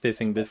 for a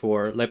spiffing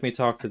before. Let me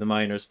talk to the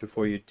miners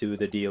before you do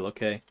the deal,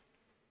 okay?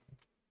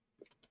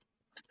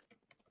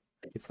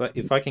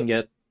 If I can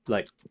get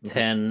like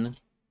 10,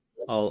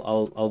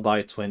 I'll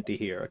buy 20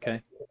 here,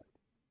 okay?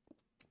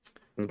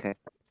 Okay.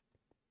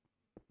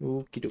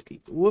 Okie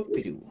dokie.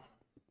 Whoopie-doo.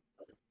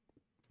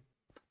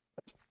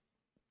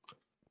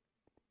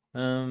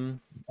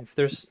 If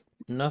there's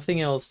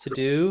nothing else to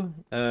do,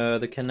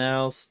 the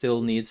canal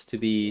still needs to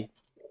be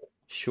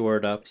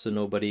shored up so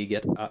nobody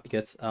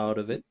gets out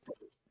of it.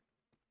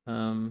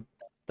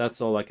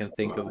 That's all I can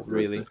think of,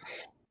 really.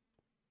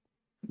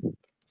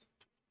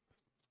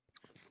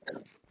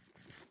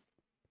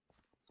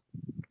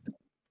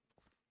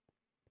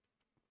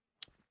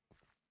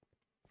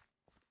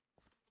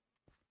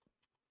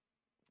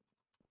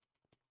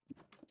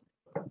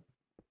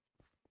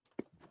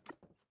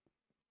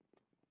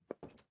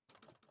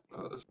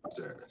 Oh, the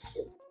stairs.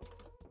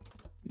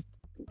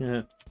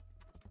 Yeah.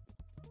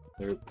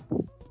 There.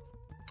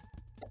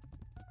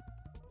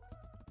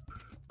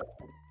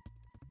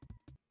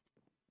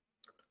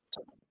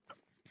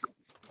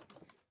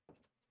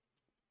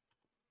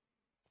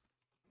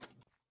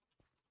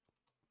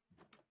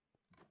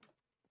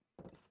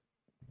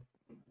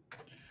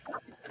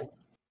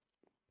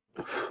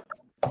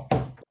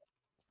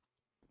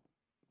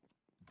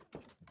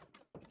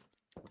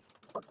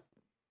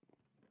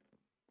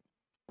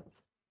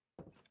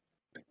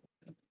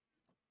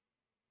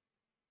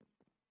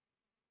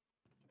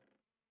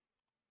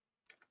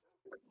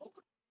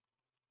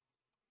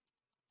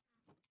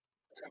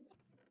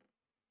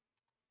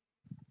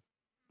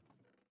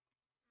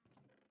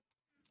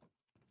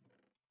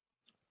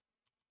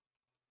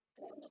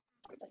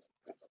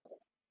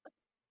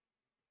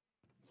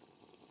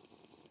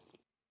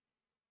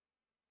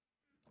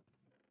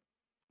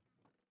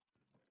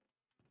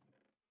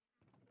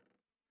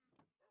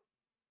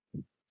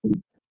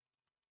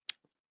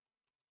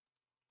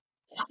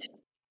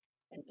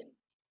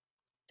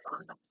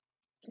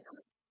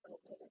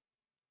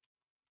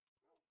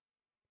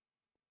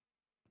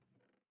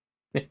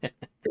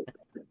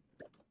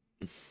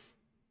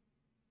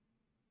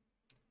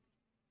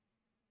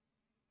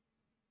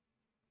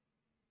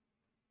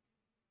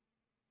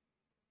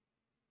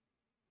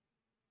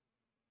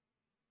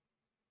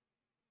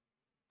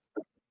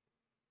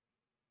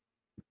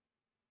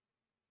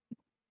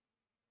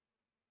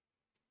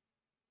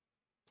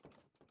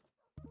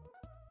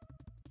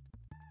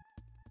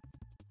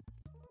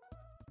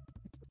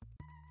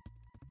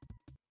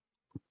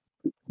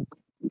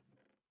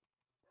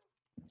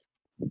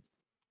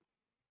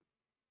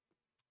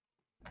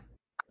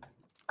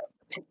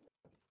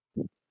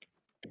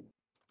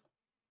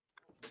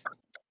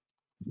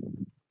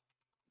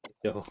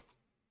 Yo.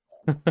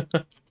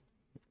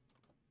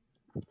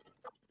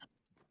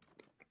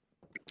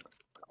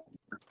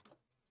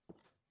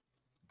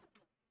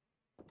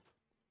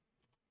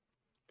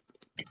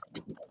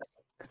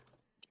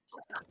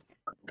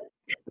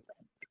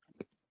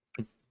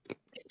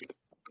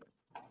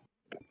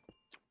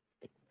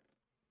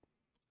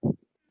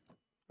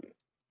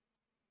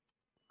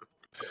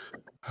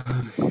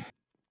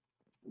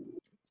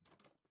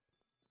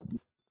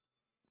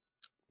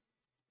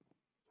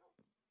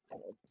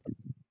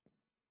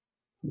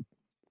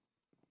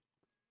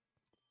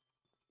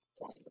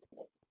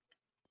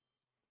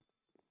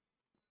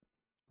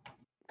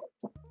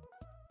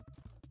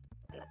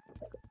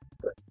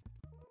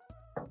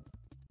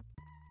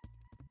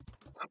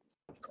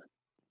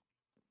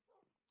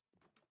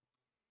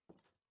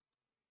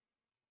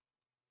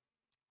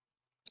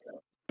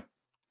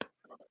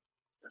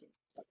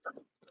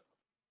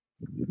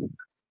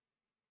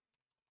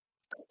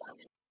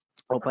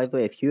 Oh, by the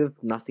way, if you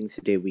have nothing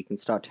to do, we can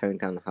start tearing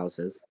down the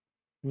houses.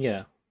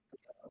 Yeah.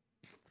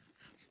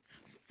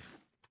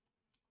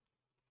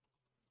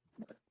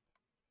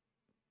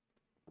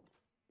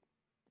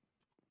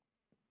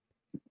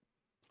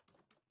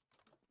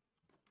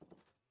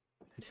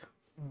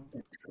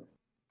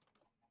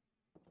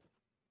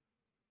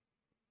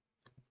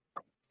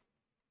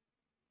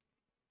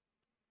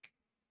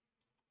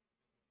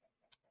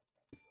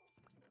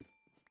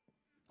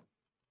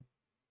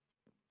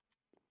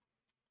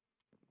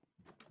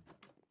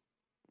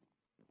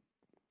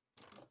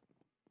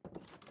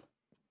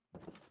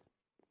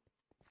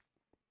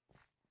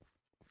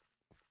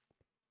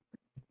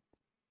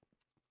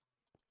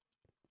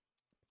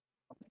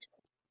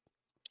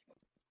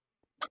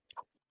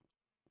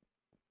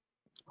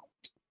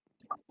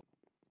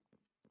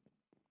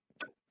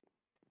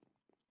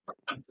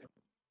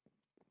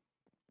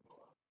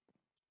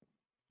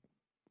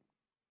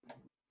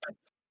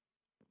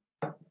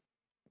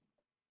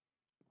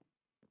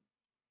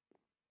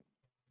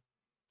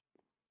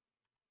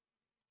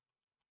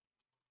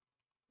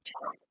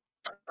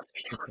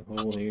 That's a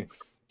hole here.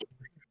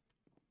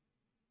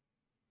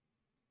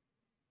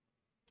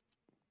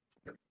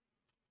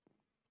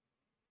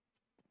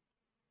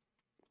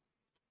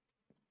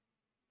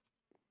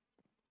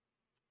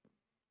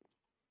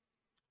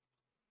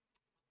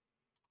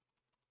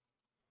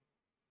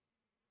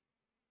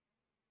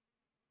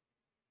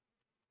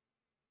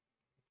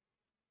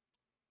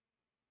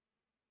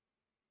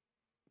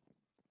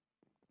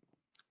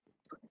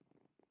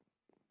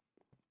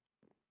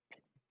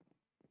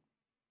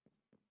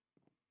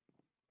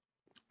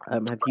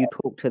 Have you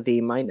talked to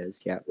the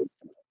miners yet?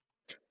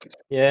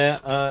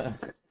 Yeah,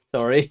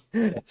 sorry.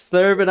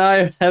 Slurb and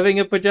I are having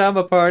a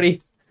pajama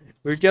party.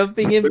 We're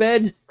jumping in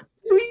bed.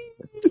 Whee!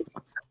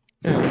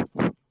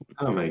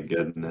 Oh my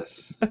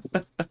goodness.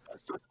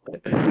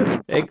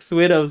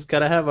 Ex-widows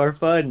gotta have our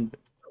fun.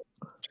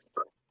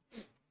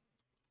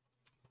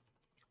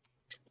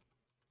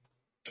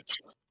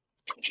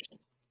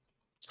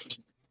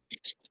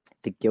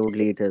 The guild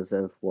leaders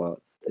of what?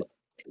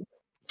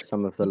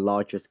 Some of the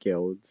largest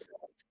guilds.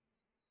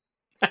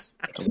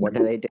 And what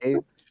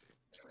do?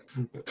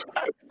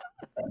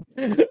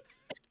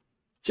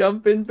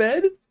 Jump in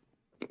bed?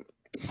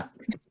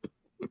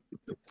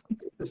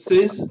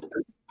 Sis, do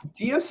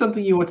you have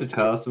something you want to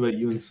tell us about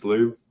you and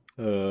Slurb?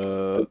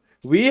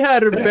 We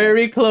had a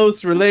very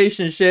close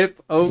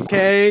relationship,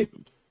 okay?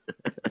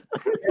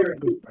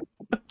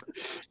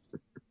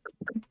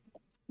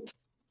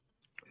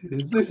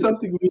 Is there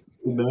something we need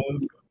to know?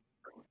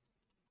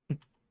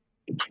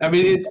 I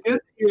mean, it's good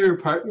that you're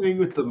partnering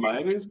with the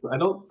miners, but I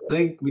don't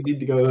think we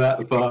need to go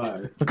that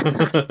far.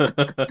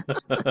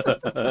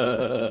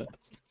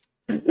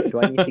 Do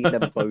I need to get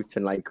a boat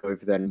and like go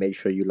over there and make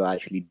sure you're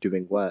actually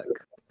doing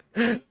work?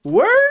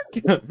 Work?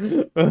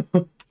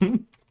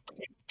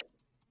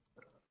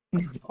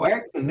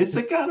 Work in this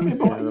economy,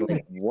 So, boy.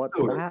 like, what's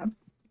that?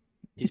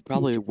 He's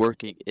probably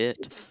working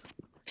it.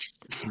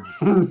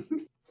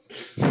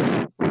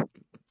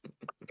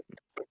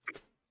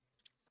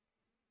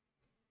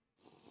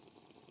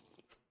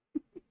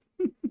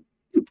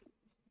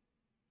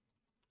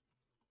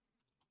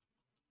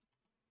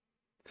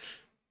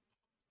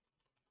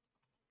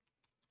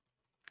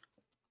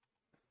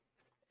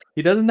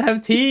 He doesn't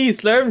have tea.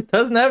 Slurb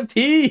doesn't have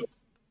tea.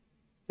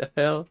 The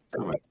hell?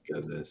 Oh my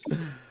goodness.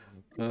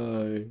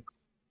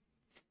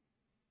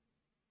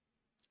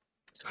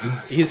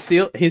 He's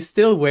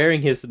still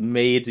wearing his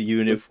maid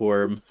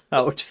uniform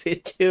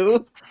outfit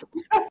too.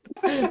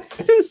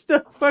 It's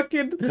the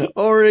fucking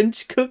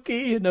orange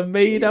cookie in a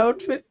maid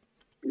outfit.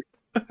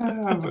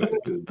 Oh my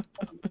goodness.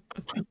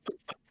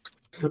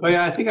 Oh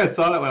yeah, I think I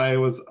saw that when I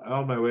was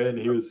on my way and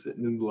he was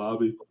sitting in the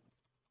lobby.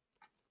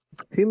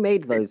 Who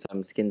made those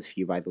skins for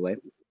you, by the way?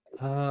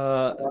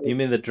 You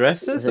mean the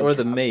dresses Is it or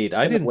the maid?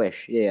 I didn't.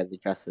 Wish, yeah, the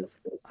dresses.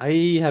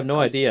 I have no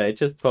idea. It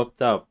just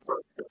popped up.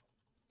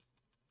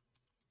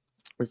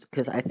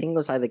 Because I think it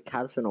was either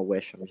Casvin or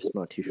Wish. I'm just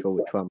not too sure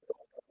which one.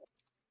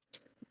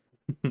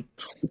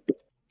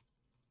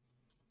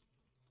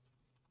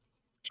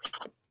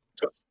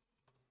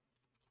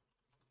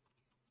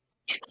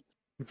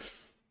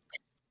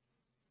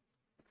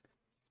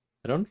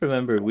 I don't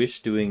remember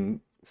Wish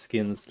doing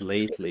skins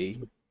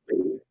lately.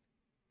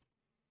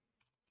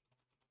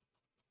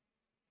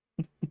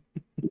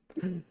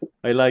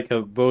 I like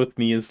how both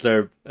me and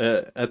Slurb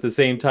at the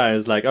same time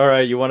is like, all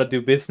right, you want to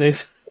do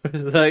business?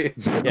 It's like,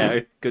 yeah,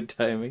 good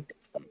timing.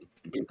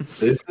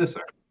 Business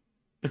or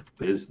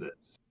business?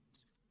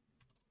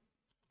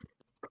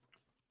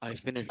 I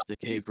finished the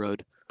cave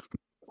road.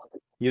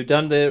 You've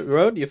done the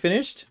road? You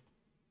finished?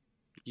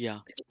 Yeah,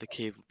 the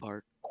cave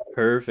part.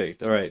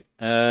 Perfect. All right.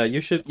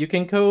 You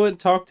can go and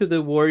talk to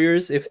the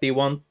warriors if they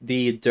want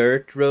the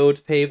dirt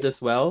road paved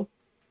as well.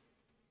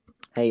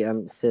 Hey,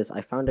 Sis, I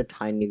found a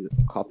tiny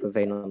copper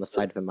vein on the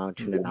side of a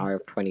mountain, and now I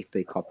have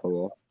 23 copper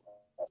ore.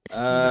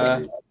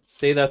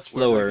 Say that Where do I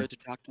slower. go to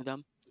talk to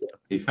them?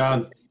 He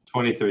found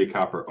 23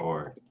 copper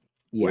ore.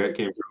 Yeah. Where it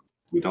came from,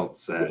 we don't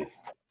say.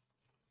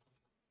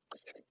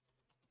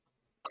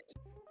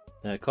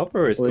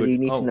 Copper is All good. you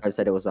need Oh, to know is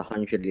that it was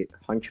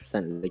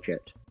 100%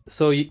 legit.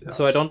 so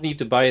I don't need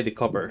to buy the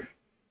copper.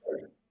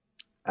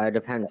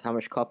 Depends how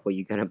much copper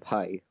you gonna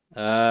buy.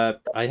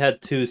 I had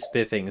 2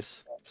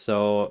 spiffings,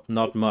 so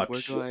not much.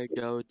 Where do I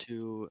go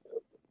to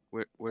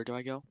Where do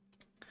I go?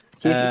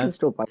 See if you can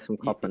still buy some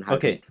copper and have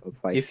okay, it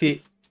for if you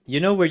prices. you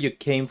know where you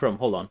came from,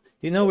 hold on.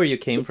 You know where you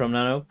came from,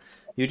 Nano?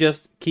 You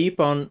just keep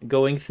on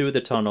going through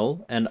the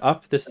tunnel and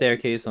up the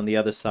staircase on the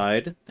other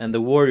side, and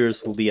the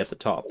warriors will be at the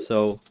top.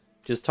 So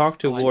just talk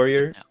to Oh, I see it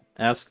warrior, now.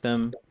 ask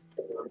them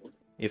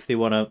if they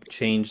want to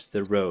change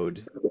the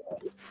road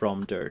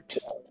from dirt.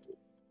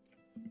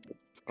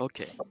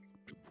 Okay.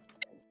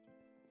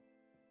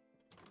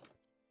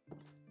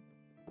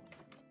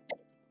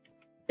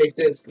 Hey,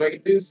 sis, can I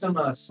do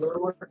some sewer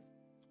work?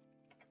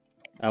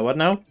 What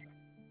now?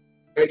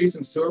 Can I do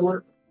some sewer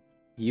work?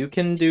 You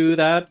can do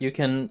that. You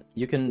can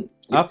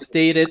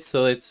update it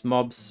so it's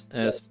mob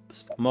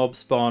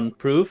spawn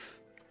proof.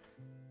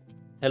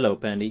 Hello,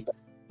 Pandy.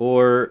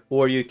 Or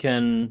you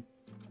can,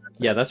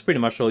 yeah, that's pretty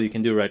much all you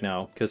can do right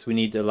now because we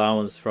need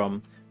allowance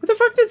from. Where the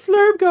fuck did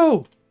Slurb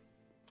go?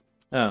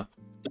 Oh,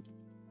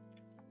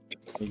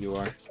 here you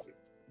are.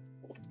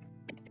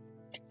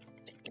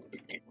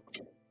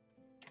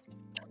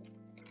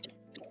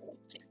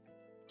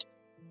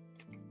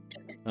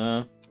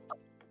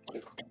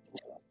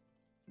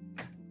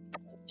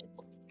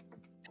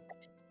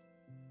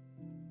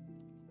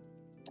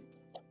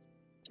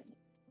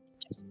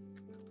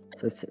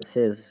 So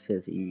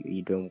says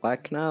you doing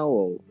work now,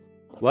 or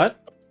What?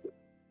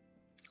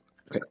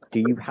 do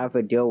you have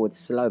a deal with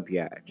Slurb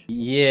yet?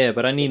 Yeah,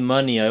 but I need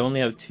money. I only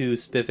have 2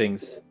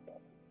 spiffings.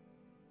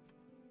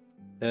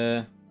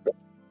 Do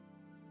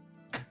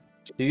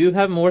you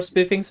have more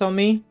spiffings on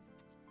me?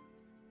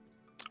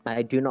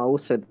 I do not.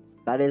 Also,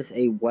 that is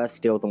a worse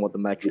deal than what the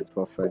merchants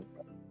were offering.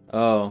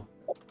 Oh.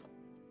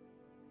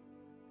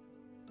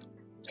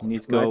 You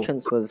need to go.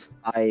 Merchants was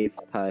 5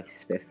 per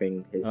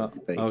spiffing. His is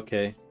 3.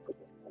 Okay.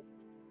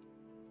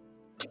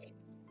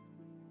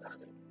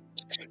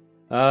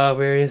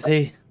 Where is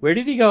he? Where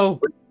did he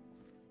go?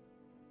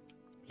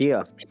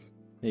 Here.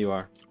 There you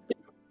are.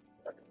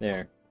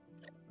 There.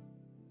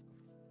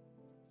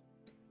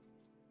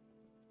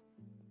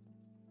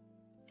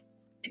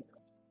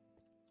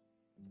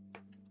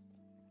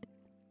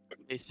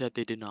 They said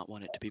they did not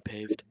want it to be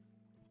paved.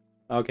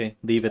 Okay,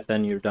 leave it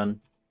then, you're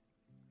done.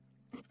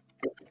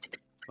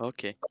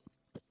 Okay.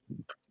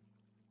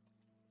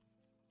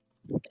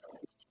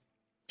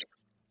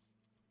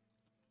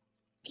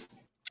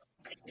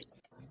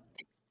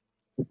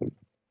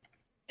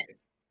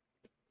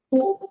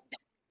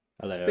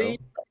 Hello. See?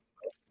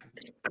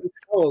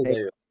 How old are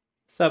you?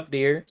 Sup,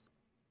 dear?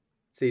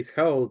 Cease,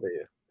 how old are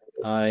you?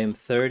 I'm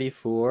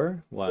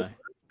 34. Why?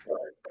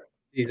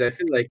 Cease, I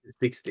feel like you're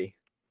 60.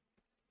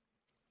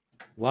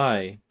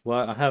 Why?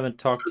 Why? I haven't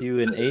talked to you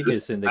in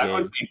ages in the That game.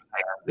 would be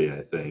happy,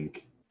 I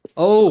think.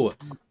 Oh,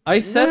 I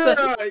set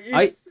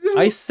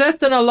I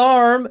set an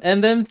alarm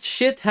and then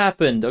shit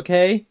happened.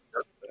 Okay.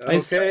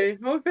 Okay.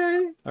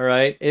 All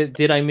right.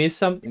 Did I miss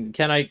something?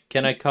 Can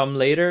I come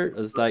later?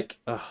 It's like,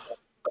 ugh.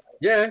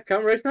 Yeah,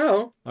 come right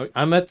now.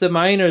 I'm at the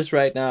miners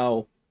right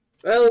now.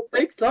 Well,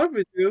 take Slurb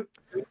with you.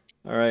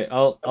 All right.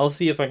 I'll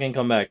see if I can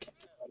come back.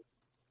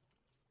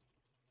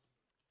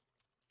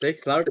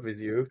 Take Slurb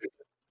with you.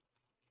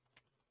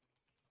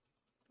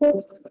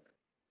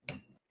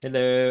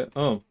 Hello.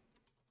 Oh.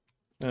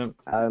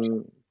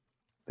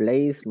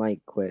 Blaze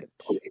might quit.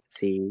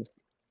 See.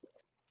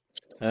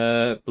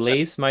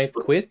 Blaze might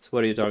quit.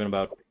 What are you talking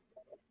about?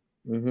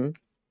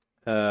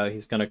 Mm-hmm.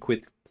 He's gonna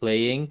quit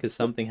playing because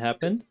something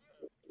happened.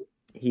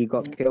 He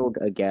got killed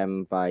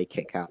again by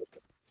Kit Kat.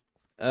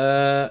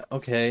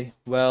 Okay.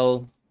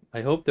 Well,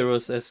 I hope there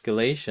was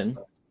escalation.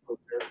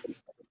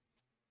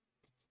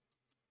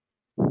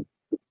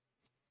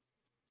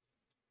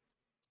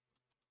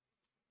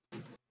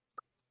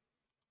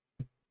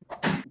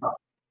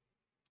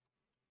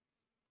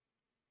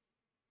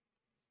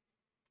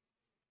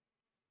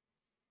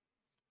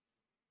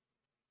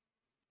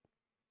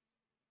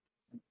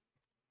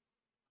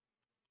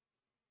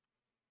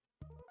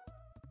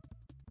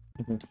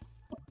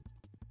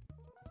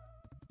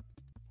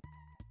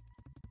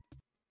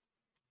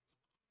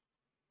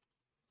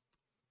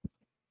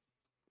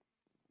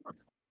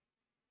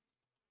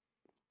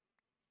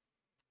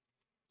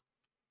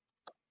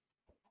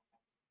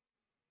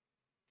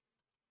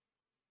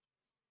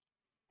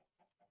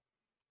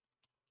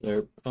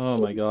 There. Oh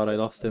my god, I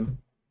lost him.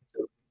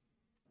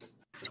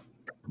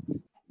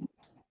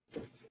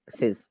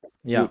 Says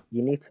Yeah.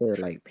 you need to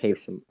like pay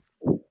some.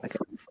 Okay.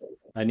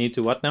 I need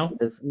to what now?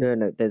 There's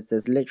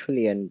there's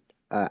literally an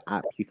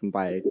app you can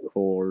buy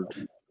called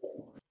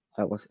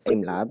what's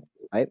Aim Lab,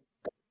 right?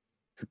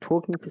 For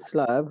talking to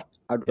Slurb,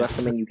 I'd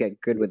recommend you get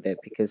good with it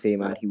because the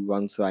amount he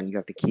runs around, you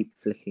have to keep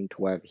flicking to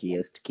wherever he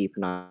is to keep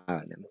an eye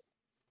on him.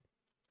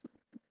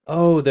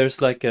 Oh,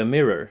 there's like a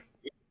mirror.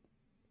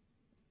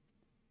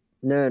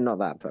 No, not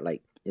that, but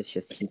like it's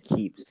just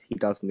he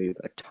does move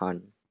a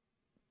ton.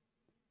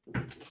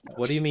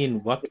 What do you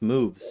mean? What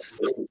moves?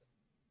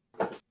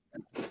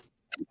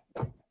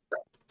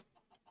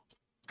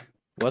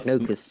 No,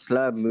 because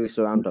Slurb moves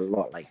around a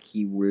lot. Like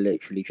he will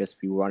literally just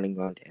be running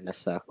around in a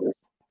circle.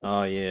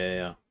 Oh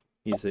yeah.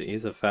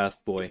 He's a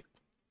fast boy.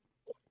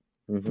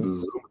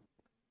 Mm-hmm.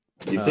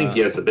 You think he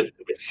has a bit of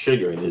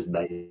sugar in his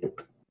diet.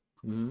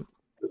 Mhm.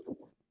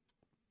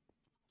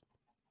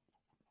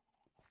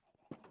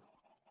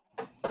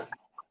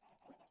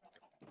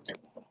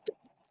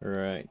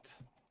 Right.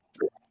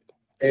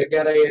 I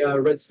got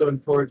a redstone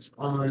torch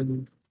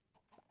on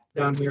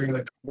down here in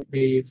the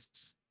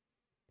caves.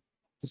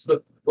 Just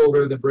look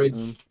over the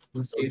bridge.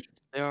 Let's see.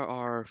 There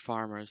are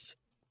farmers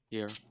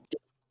here.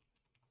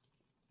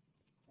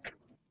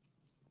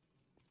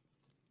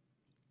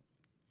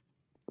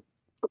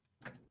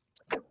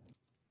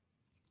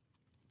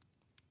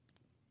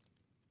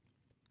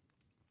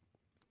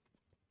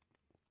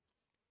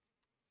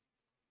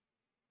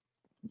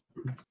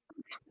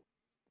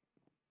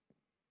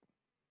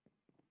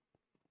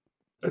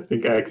 I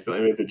think I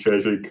accidentally made the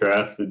treasury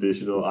craft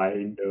additional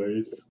iron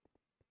noise.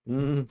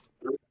 Mm.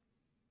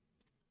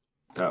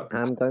 Oh.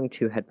 I'm going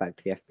to head back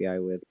to the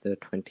FBI with the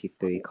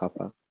 23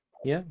 copper.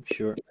 Yeah,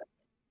 sure.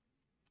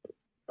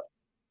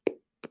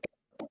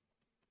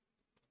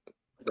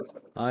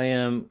 I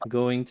am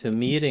going to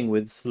meeting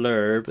with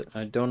Slurb.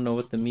 I don't know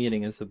what the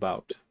meeting is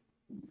about.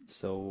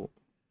 So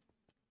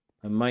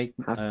I might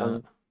Have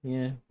fun.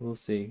 yeah, we'll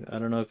see. I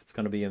don't know if it's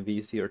gonna be in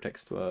VC or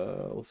text.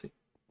 We'll see.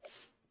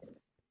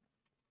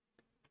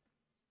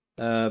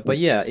 But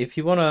yeah, if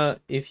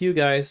you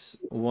guys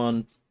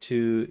want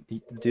to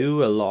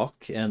do a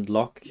lock and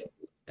lock,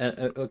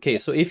 okay.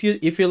 So if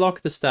you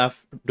lock the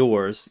staff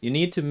doors, you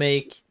need to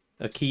make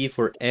a key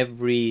for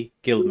every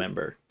guild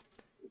member.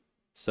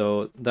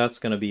 So that's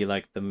gonna be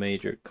like the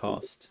major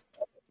cost.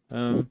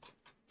 How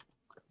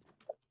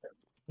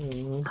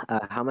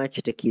much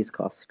do keys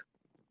cost?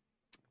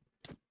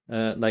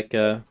 Like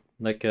an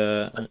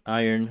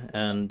iron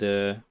and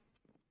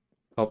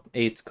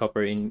 8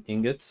 copper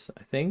ingots,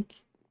 I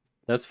think.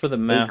 That's for the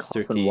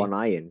master 8 copper key. and 1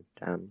 iron.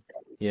 Damn.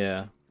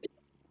 Yeah.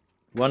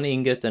 1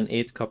 ingot and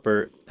 8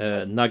 copper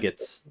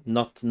nuggets,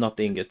 not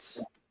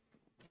ingots.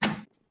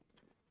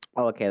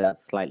 Oh, okay,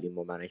 that's slightly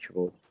more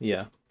manageable.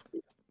 Yeah.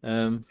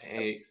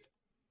 Hey.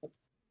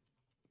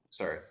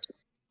 Sorry.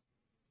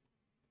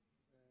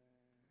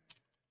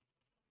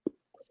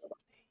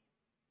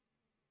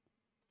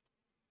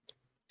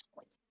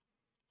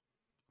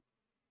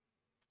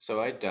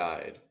 So I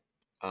died.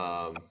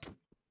 And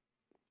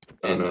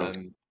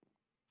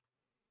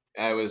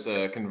I was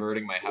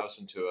converting my house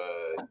into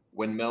a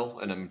windmill,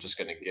 and I'm just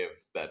going to give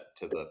that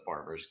to the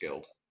Farmers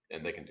Guild,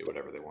 and they can do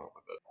whatever they want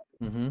with it.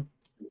 Mm-hmm.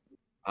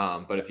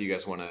 But if you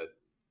guys want to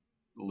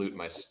loot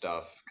my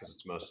stuff, because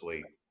it's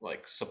mostly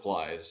like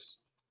supplies,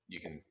 you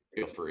can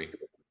feel free.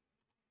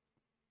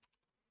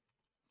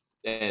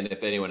 And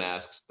if anyone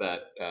asks,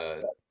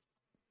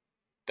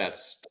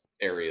 that's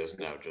areas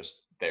now just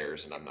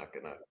theirs, and I'm not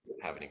going to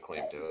have any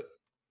claim to it.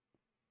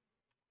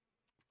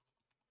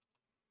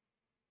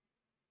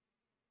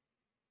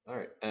 All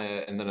right,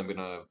 and then I'm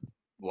gonna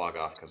log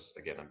off because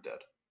again I'm dead.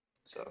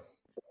 So.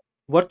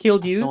 What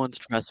killed you? No one's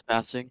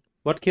trespassing.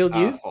 What killed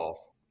you?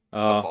 Fall.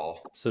 Oh,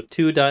 Fall. so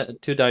two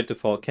died to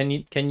fall. Can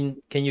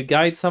you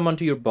guide someone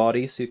to your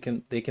body so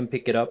they can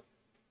pick it up?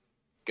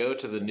 Go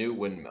to the new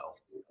windmill.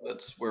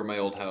 That's where my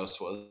old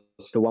house was.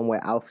 The one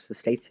where Alpha's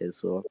estate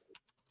is, or?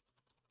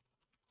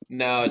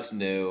 No, it's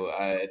new.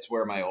 It's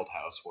where my old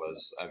house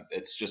was.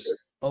 It's just.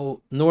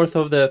 Oh, north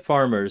of the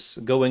farmers,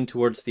 going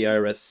towards the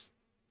IRS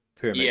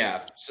pyramid.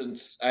 Yeah,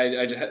 since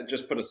I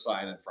just put a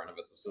sign in front of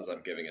it that says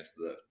I'm giving it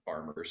to the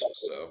farmers,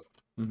 so.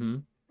 Mm-hmm.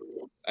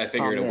 I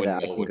figured a windmill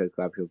I can go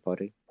grab your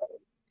body.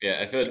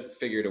 Yeah, I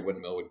figured a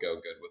windmill would go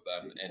good with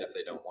them, and if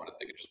they don't want it,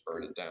 they could just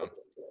burn it down.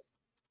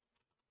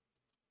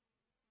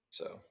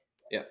 So,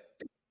 yeah.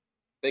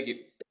 Thank you.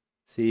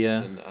 See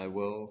ya. And I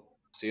will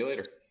see you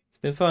later. It's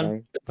been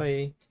fun.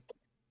 Bye.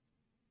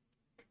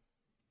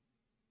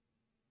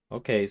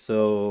 Okay,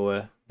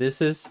 so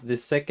this is the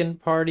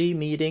second party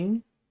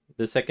meeting,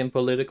 the second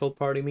political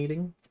party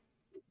meeting.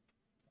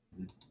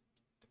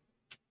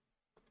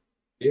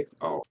 Yeah.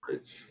 Oh,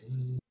 Rich.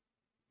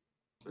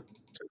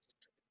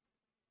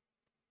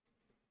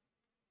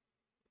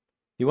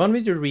 You want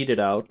me to read it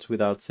out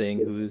without saying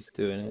who's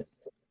doing it?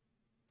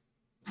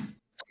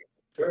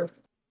 Sure.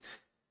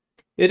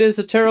 It is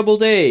a terrible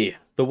day.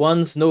 The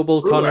once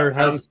noble Connor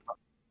has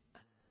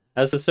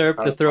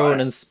usurped the throne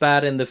and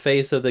spat in the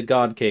face of the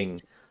God King.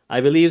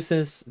 I believe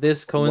since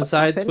this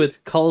coincides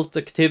with cult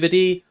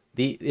activity,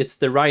 it's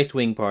the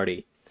right-wing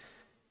party.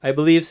 I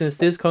believe since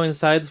this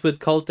coincides with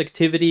cult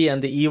activity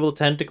and the evil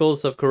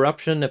tentacles of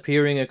corruption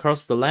appearing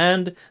across the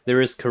land,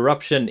 there is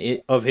corruption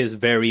of his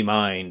very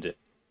mind.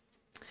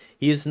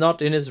 He is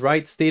not in his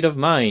right state of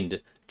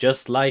mind,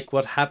 just like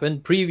what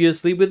happened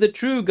previously with the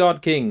true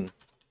God King.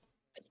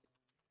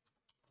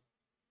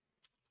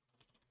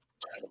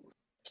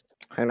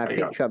 Can I pick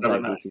you up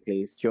there,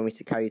 please? Do you want me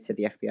to carry you to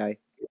the FBI?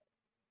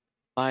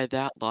 By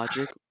that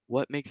logic,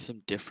 what makes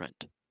them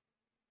different?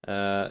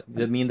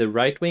 You mean the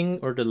right wing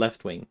or the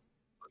left wing?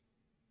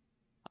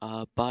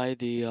 By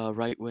the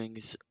right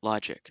wing's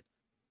logic.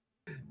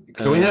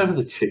 Can we have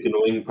the chicken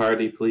wing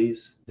party,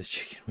 please? The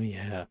chicken wing,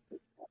 yeah.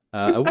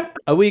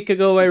 A week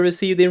ago, I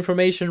received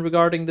information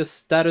regarding the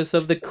status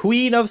of the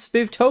Queen of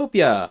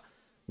Spifftopia.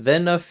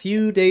 Then a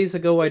few days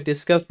ago I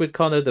discussed with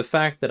Connor the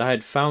fact that I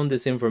had found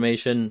this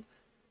information.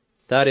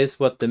 That is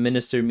what the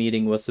minister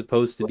meeting was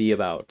supposed to be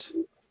about.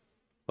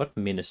 What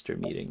minister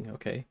meeting?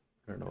 Okay,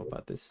 I don't know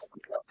about this.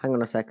 Hang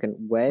on a second.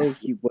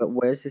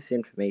 Where's this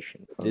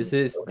information from? This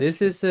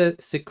is a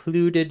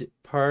secluded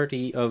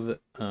party of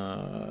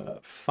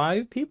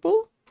 5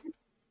 people?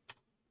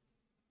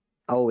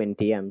 Oh, in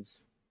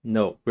DMs.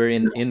 No, we're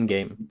in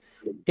game.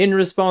 In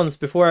response,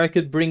 before I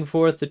could bring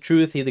forth the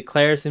truth, he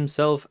declares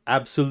himself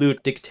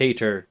absolute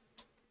dictator.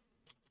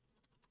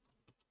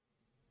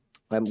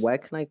 Where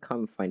can I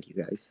come find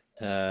you guys?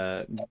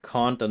 You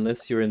can't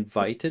unless you're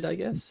invited, I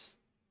guess.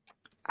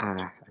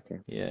 Ah, okay.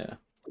 Yeah.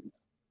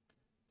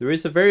 There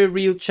is a very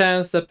real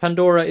chance that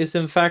Pandora is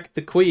in fact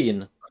the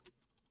queen.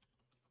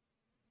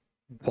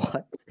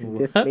 What? Is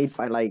this What? made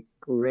by like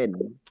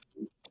Rin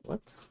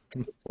What?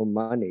 or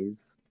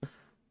Monies?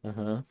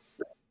 Uh-huh.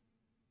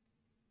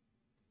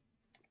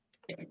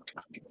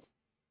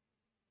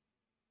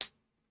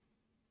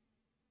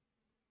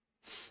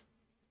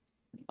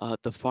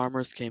 The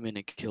farmers came in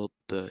and killed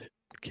the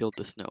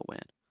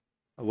snowman.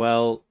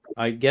 Well,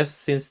 I guess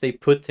since they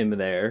put him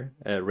there,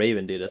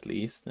 Raven did at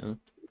least.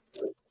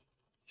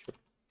 Sure.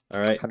 All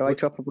right. How do I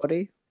drop a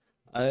body?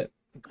 I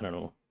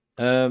don't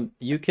know.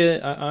 You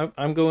can.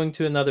 I'm going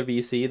to another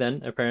VC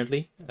then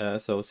apparently.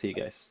 So see you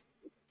guys.